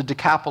region of the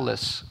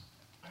Decapolis,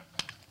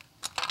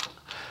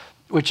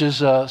 which is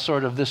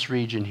sort of this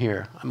region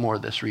here, more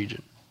of this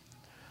region.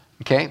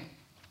 Okay?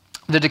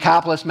 The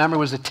Decapolis, remember,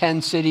 was the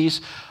 10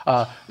 cities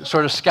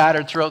sort of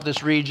scattered throughout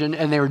this region,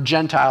 and they were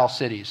Gentile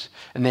cities.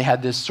 And they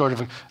had this sort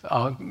of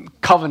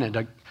covenant,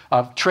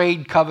 a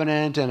trade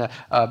covenant and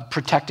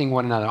protecting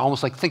one another.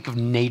 Almost like think of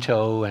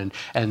NATO and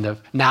the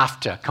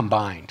NAFTA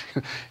combined.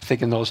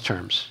 Think in those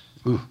terms.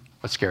 Ooh,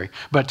 that's scary.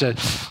 But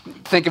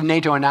think of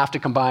NATO and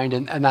NAFTA combined,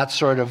 and that's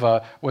sort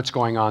of what's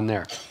going on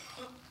there.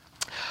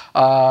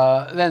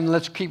 Then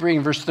let's keep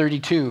reading verse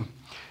 32.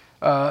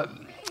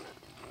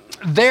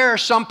 There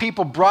some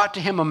people brought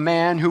to him a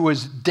man who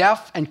was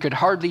deaf and could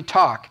hardly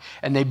talk,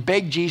 and they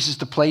begged Jesus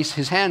to place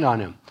his hand on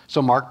him.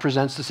 So Mark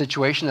presents the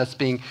situation that's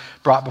being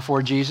brought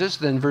before Jesus.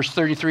 Then verse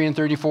 33 and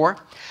 34.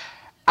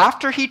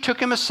 After he took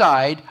him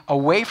aside,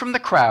 away from the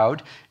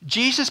crowd,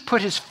 Jesus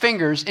put his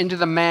fingers into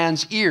the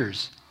man's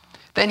ears.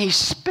 Then he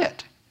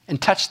spit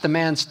and touched the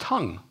man's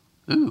tongue.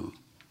 Ooh.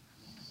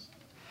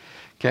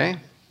 Okay.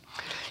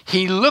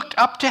 He looked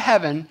up to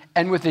heaven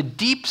and with a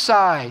deep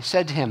sigh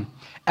said to him,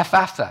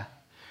 Ephphatha,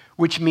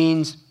 which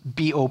means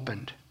be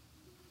opened.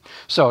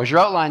 So, as your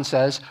outline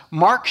says,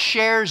 Mark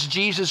shares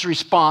Jesus'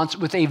 response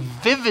with a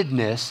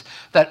vividness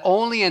that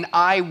only an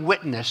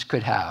eyewitness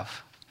could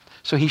have.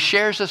 So he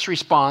shares this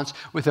response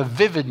with a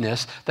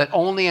vividness that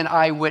only an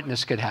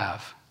eyewitness could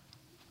have.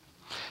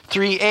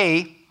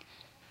 3a,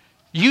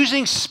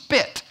 using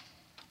spit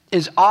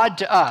is odd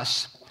to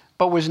us,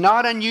 but was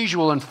not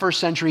unusual in first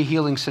century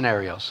healing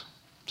scenarios.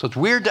 So it's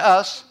weird to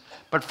us,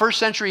 But first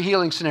century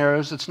healing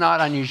scenarios, it's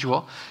not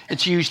unusual.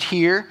 It's used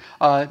here.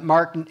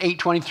 Mark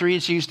 8:23,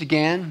 it's used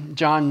again.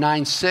 John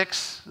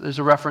 9:6, there's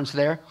a reference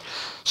there.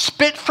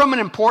 Spit from an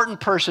important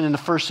person in the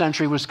first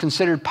century was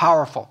considered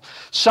powerful.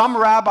 Some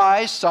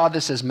rabbis saw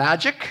this as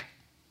magic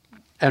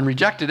and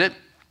rejected it,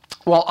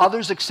 while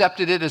others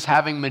accepted it as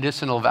having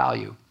medicinal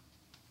value.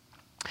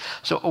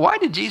 So why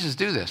did Jesus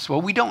do this?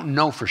 Well, we don't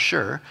know for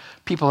sure.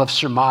 People have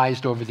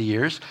surmised over the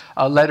years.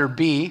 Letter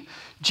B,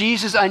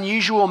 Jesus'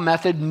 unusual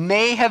method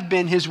may have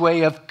been his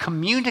way of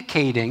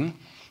communicating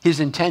his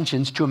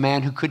intentions to a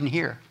man who couldn't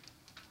hear.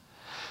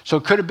 So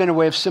it could have been a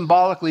way of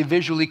symbolically,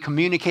 visually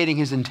communicating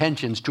his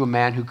intentions to a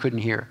man who couldn't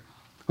hear.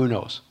 Who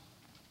knows?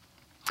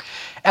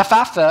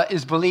 Ephatha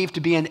is believed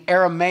to be an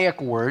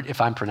Aramaic word, if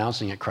I'm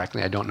pronouncing it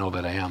correctly, I don't know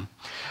that I am,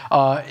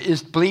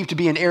 is believed to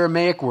be an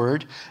Aramaic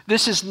word.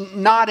 This is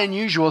not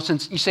unusual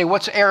since you say,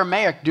 what's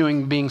Aramaic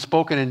doing being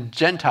spoken in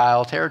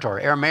Gentile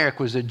territory? Aramaic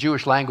was a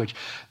Jewish language.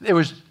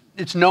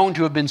 It's known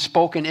to have been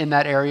spoken in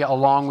that area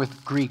along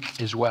with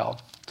Greek as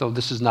well. So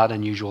this is not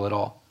unusual at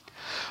all.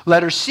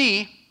 Letter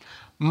C,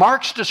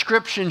 Mark's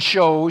description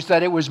shows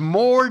that it was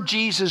more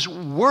Jesus'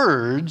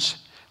 words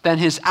than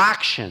his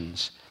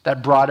actions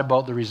that brought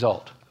about the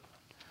result.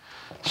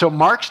 So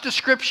Mark's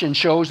description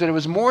shows that it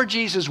was more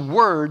Jesus'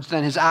 words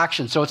than his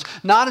actions. So it's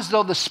not as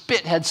though the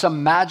spit had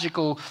some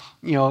magical,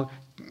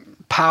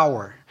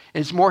 power.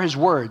 It's more his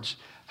words.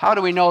 How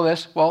do we know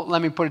this? Well,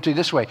 let me put it to you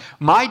this way.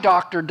 My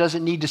doctor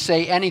doesn't need to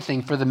say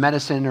anything for the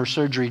medicine or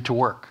surgery to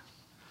work.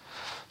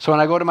 So when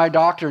I go to my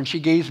doctor and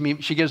she gives me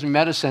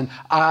medicine,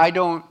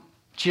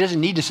 she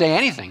doesn't need to say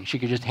anything. She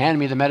could just hand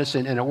me the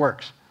medicine and it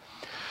works.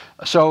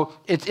 So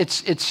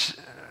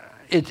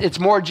it's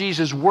more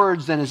Jesus'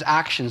 words than his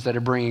actions that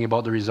are bringing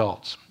about the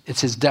results.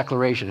 It's his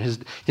declaration,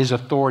 his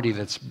authority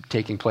that's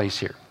taking place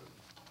here.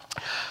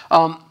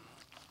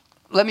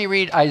 Let me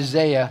read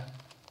Isaiah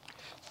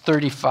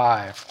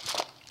 35.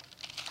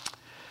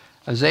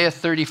 Isaiah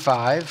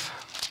 35,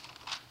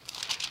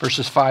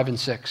 verses 5 and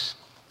 6.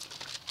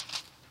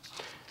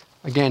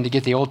 Again, to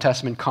get the Old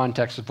Testament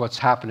context of what's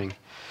happening.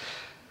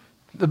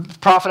 The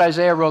prophet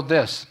Isaiah wrote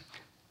this,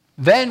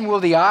 "Then will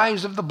the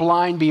eyes of the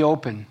blind be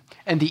open,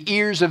 and the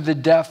ears of the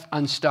deaf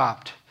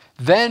unstopped.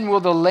 Then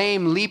will the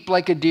lame leap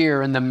like a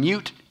deer, and the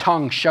mute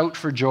tongue shout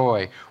for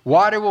joy.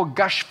 Water will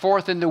gush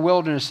forth in the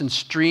wilderness and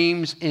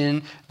streams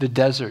in the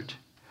desert."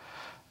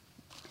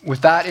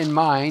 With that in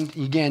mind,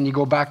 again, you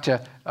go back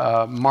to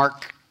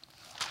Mark,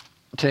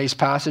 today's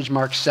passage,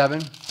 Mark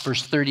 7,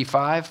 verse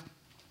 35.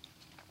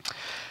 It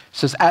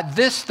says, "At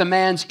this the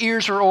man's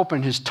ears were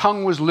opened, his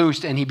tongue was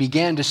loosed, and he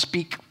began to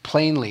speak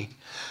plainly."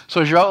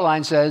 So as your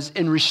outline says,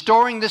 in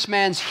restoring this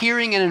man's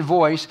hearing and in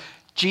voice,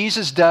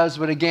 Jesus does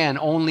what, again,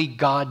 only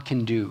God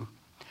can do.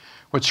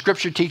 What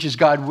Scripture teaches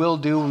God will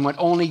do and what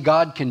only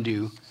God can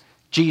do,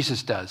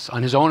 Jesus does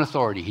on his own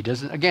authority. He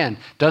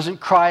doesn't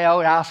cry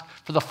out, ask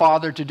for the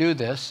Father to do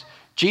this.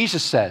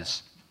 Jesus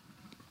says,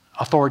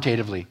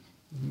 authoritatively,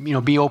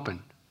 be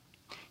open.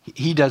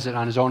 He does it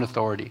on his own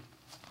authority.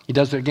 He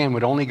does it, again,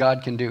 what only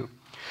God can do.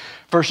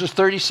 Verses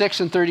 36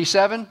 and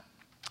 37,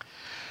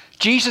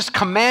 Jesus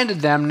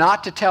commanded them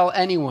not to tell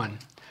anyone,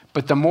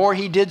 but the more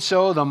he did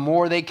so, the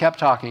more they kept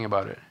talking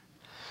about it.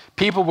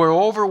 People were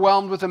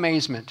overwhelmed with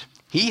amazement.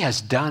 "He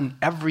has done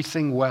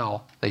everything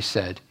well," they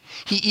said.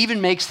 "He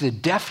even makes the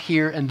deaf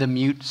hear and the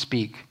mute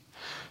speak."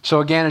 So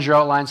again, as your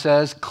outline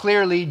says,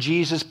 clearly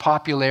Jesus'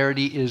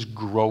 popularity is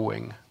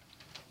growing.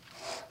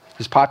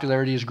 His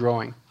popularity is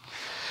growing.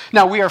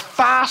 Now, we are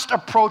fast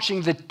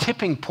approaching the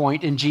tipping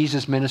point in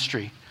Jesus'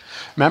 ministry.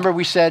 Remember,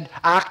 we said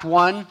Act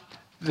 1,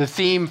 the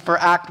theme for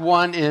Act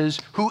 1 is,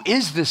 who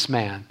is this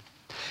man?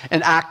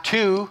 In Act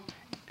 2,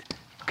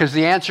 because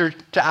the answer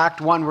to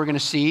Act 1 we're going to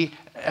see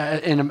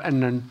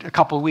in a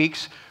couple of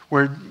weeks,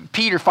 where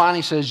Peter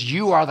finally says,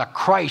 "You are the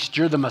Christ,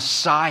 you're the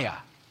Messiah."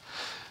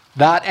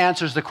 That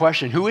answers the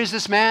question, who is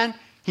this man?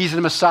 He's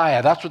the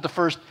Messiah. That's what the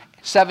first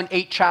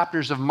 7-8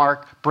 chapters of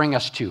Mark bring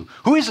us to.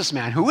 Who is this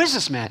man? Who is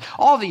this man?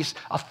 All these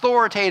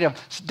authoritative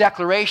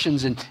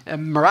declarations and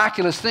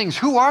miraculous things.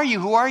 Who are you?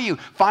 Who are you?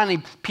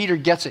 Finally, Peter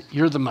gets it.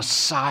 You're the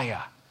Messiah.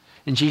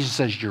 And Jesus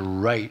says, "You're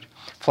right.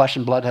 Flesh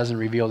and blood hasn't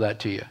revealed that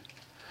to you.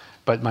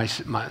 But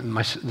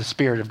the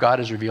Spirit of God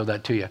has revealed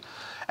that to you."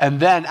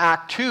 And then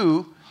Act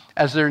 2,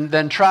 as they're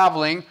then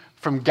traveling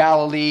from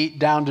Galilee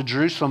down to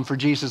Jerusalem for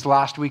Jesus'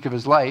 last week of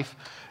his life,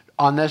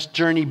 on this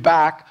journey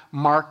back,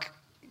 Mark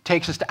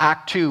takes us to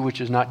Act 2,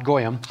 which is not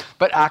Goyim,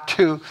 but Act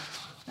 2,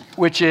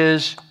 which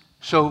is,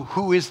 so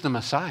who is the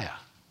Messiah?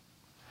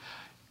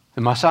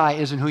 The Messiah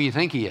isn't who you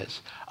think he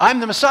is. I'm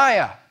the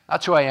Messiah.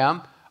 That's who I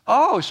am.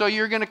 Oh, so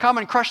you're going to come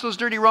and crush those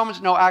dirty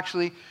Romans? No,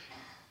 actually,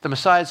 the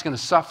Messiah is going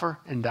to suffer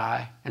and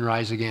die and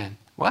rise again.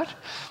 What?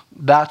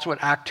 That's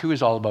what Act 2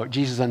 is all about.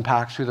 Jesus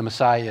unpacks who the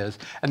Messiah is.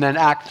 And then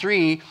Act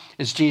 3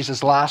 is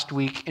Jesus' last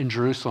week in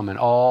Jerusalem, and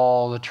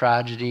all the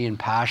tragedy and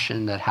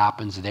passion that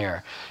happens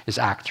there is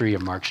Act 3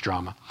 of Mark's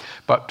drama.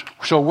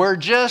 So we're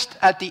just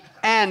at the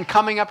end,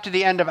 coming up to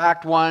the end of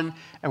Act 1,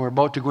 and we're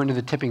about to go into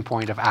the tipping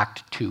point of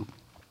Act 2.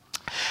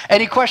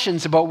 Any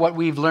questions about what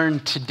we've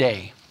learned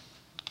today?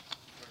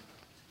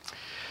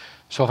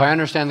 So if I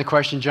understand the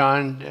question,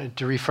 John,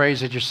 to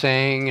rephrase it, you're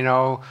saying,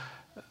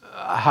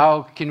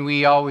 how can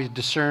we always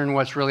discern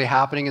what's really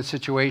happening in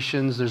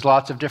situations? There's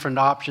lots of different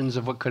options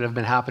of what could have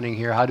been happening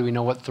here. How do we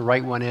know what the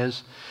right one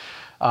is?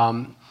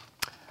 That's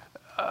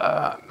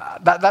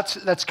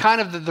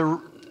kind of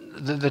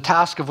the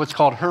task of what's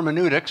called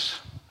hermeneutics.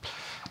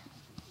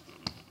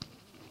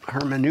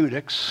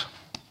 Hermeneutics,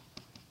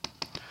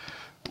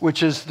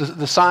 which is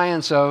the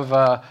science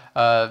of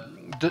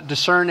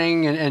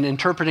discerning and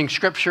interpreting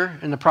Scripture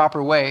in the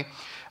proper way.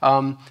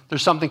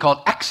 There's something called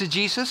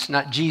exegesis,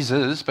 not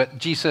Jesus, but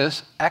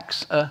Jesus,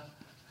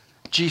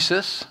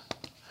 exegesis,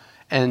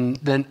 and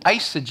then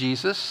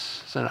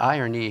eisegesis. Is that an I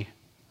or an E?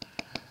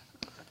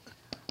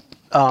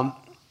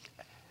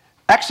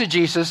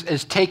 Exegesis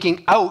is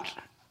taking out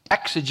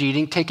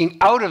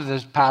of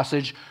this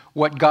passage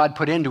what God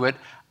put into it.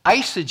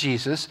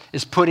 Eisegesis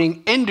is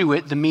putting into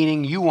it the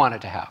meaning you want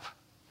it to have.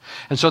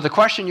 And so the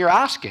question you're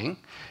asking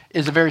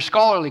is a very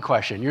scholarly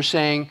question. You're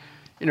saying,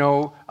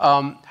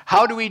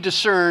 how do we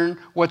discern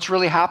what's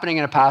really happening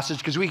in a passage?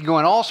 Because we can go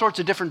in all sorts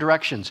of different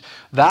directions.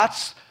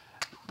 That's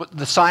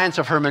the science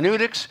of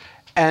hermeneutics,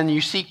 and you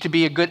seek to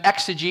be a good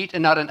exegete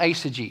and not an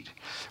eisegete,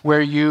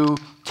 where you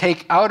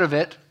take out of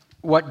it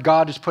what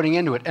God is putting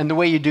into it. And the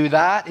way you do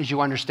that is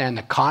you understand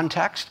the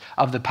context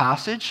of the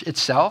passage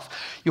itself.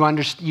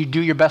 You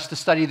do your best to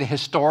study the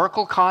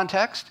historical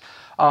context.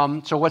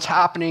 So what's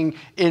happening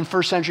in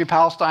first century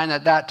Palestine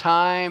at that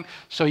time,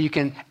 so you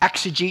can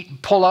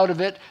exegete, pull out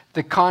of it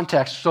the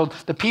context. So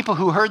the people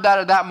who heard that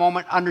at that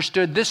moment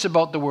understood this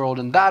about the world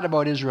and that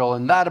about Israel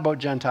and that about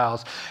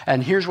Gentiles.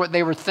 And here's what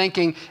they were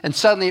thinking. And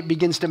suddenly it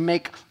begins to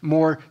make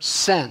more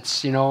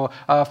sense.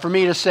 For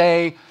me to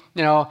say,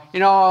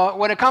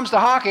 when it comes to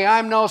hockey,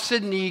 I'm no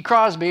Sidney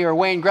Crosby or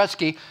Wayne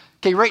Gretzky.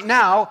 Okay, right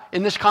now,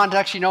 in this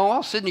context,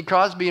 Sidney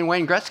Crosby and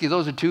Wayne Gretzky,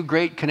 those are two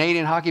great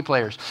Canadian hockey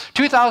players.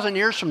 2,000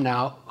 years from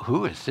now,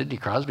 who is Sidney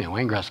Crosby and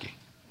Wayne Gretzky?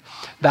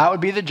 That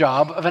would be the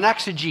job of an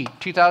exegete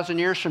 2,000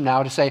 years from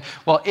now to say,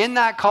 well, in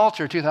that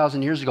culture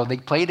 2,000 years ago, they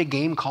played a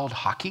game called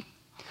hockey,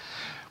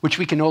 which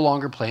we can no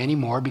longer play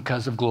anymore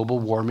because of global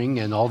warming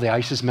and all the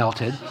ice is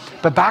melted.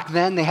 But back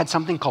then, they had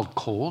something called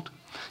cold.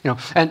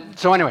 And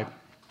so anyway,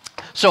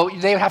 so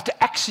they would have to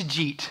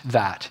exegete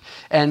that.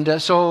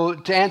 And so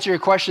to answer your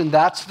question,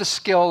 that's the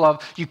skill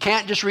of, you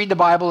can't just read the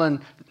Bible and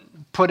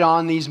put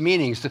on these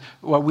meanings.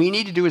 What we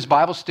need to do as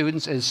Bible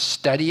students is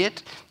study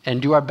it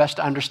and do our best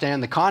to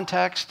understand the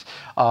context,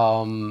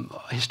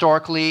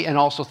 historically and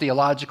also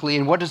theologically,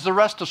 and what does the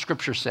rest of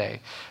Scripture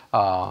say?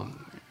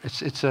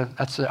 That's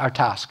our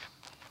task.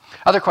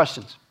 Other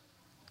questions?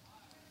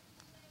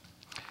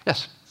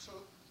 Yes?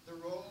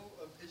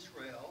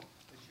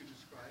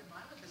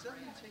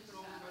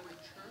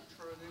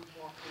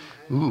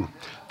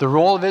 The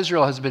role of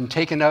Israel has been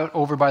taken out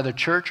over by the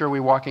church, or are we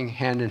walking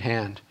hand in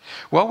hand?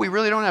 Well, we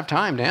really don't have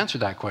time to answer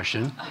that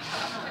question.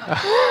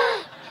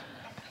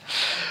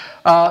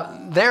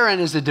 Therein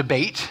is a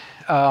debate.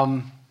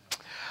 I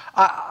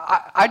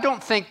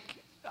don't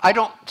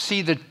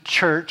see the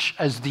church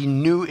as the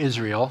new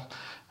Israel.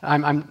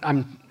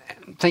 I'm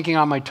thinking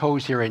on my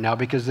toes here right now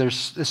because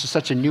this is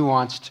such a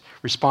nuanced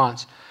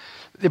response.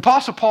 The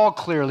Apostle Paul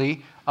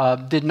clearly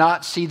did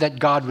not see that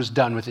God was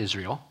done with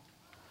Israel.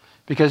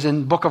 Because in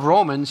the book of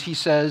Romans, he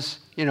says,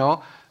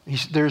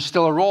 there's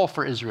still a role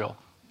for Israel.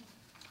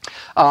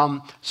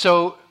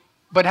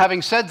 But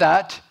having said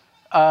that,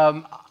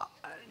 God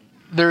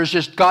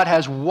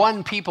has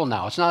one people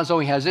now. It's not as though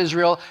he has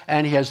Israel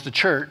and he has the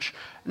church.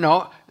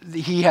 No,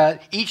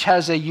 each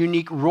has a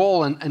unique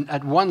role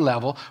at one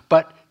level,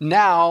 but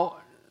now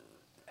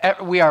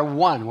we are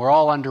one. We're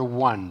all under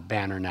one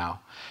banner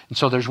now. And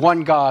so there's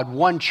one God,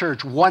 one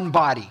church, one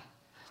body.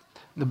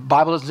 The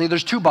Bible doesn't say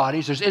there's two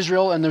bodies. There's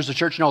Israel and there's the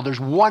church. No, there's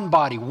one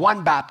body,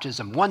 one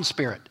baptism, one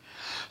spirit.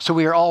 So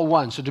we are all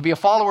one. So to be a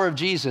follower of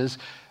Jesus,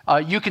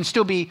 you can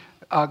still be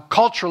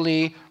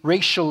culturally,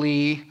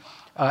 racially,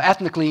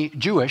 ethnically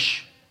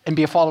Jewish and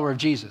be a follower of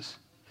Jesus.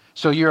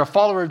 So you're a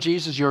follower of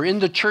Jesus. You're in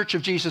the church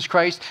of Jesus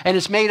Christ, and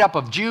it's made up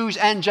of Jews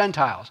and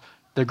Gentiles.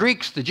 The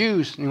Greeks, the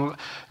Jews.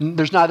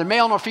 There's neither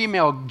male nor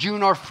female, Jew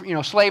nor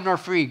slave nor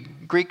free,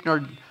 Greek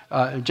nor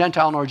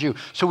Gentile nor Jew.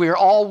 So we are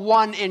all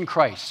one in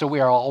Christ. So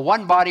we are all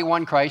one body,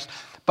 one Christ.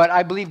 But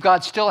I believe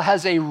God still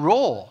has a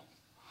role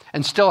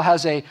and still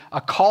has a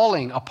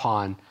calling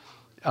upon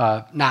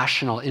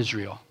national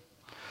Israel.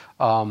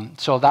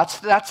 So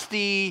that's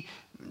the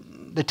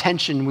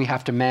tension we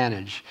have to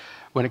manage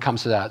when it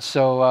comes to that.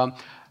 So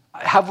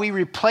have we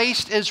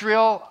replaced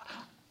Israel?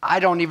 I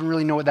don't even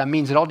really know what that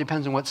means. It all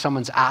depends on what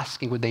someone's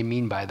asking, what they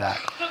mean by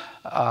that.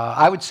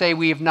 I would say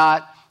we have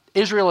not.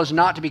 Israel is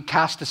not to be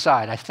cast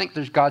aside. I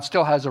think God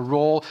still has a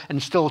role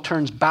and still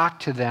turns back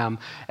to them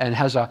and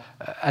has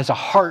a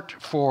heart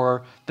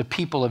for the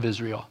people of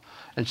Israel.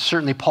 And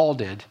certainly Paul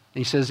did. And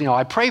he says,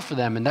 I pray for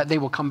them and that they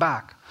will come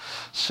back.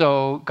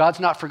 So God's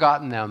not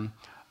forgotten them.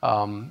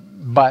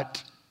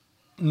 But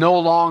no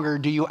longer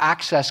do you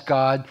access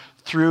God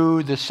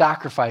through the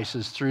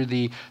sacrifices, through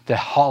the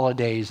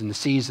holidays and the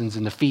seasons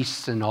and the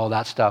feasts and all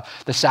that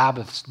stuff, the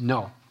Sabbaths.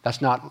 No.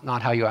 That's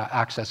not how you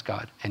access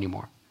God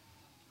anymore.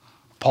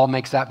 Paul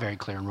makes that very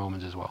clear in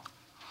Romans as well,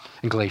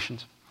 in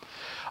Galatians.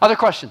 Other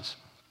questions?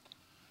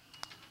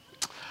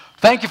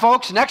 Thank you,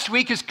 folks. Next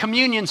week is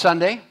Communion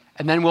Sunday,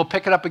 and then we'll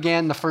pick it up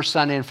again the first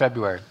Sunday in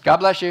February. God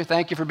bless you.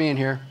 Thank you for being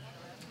here.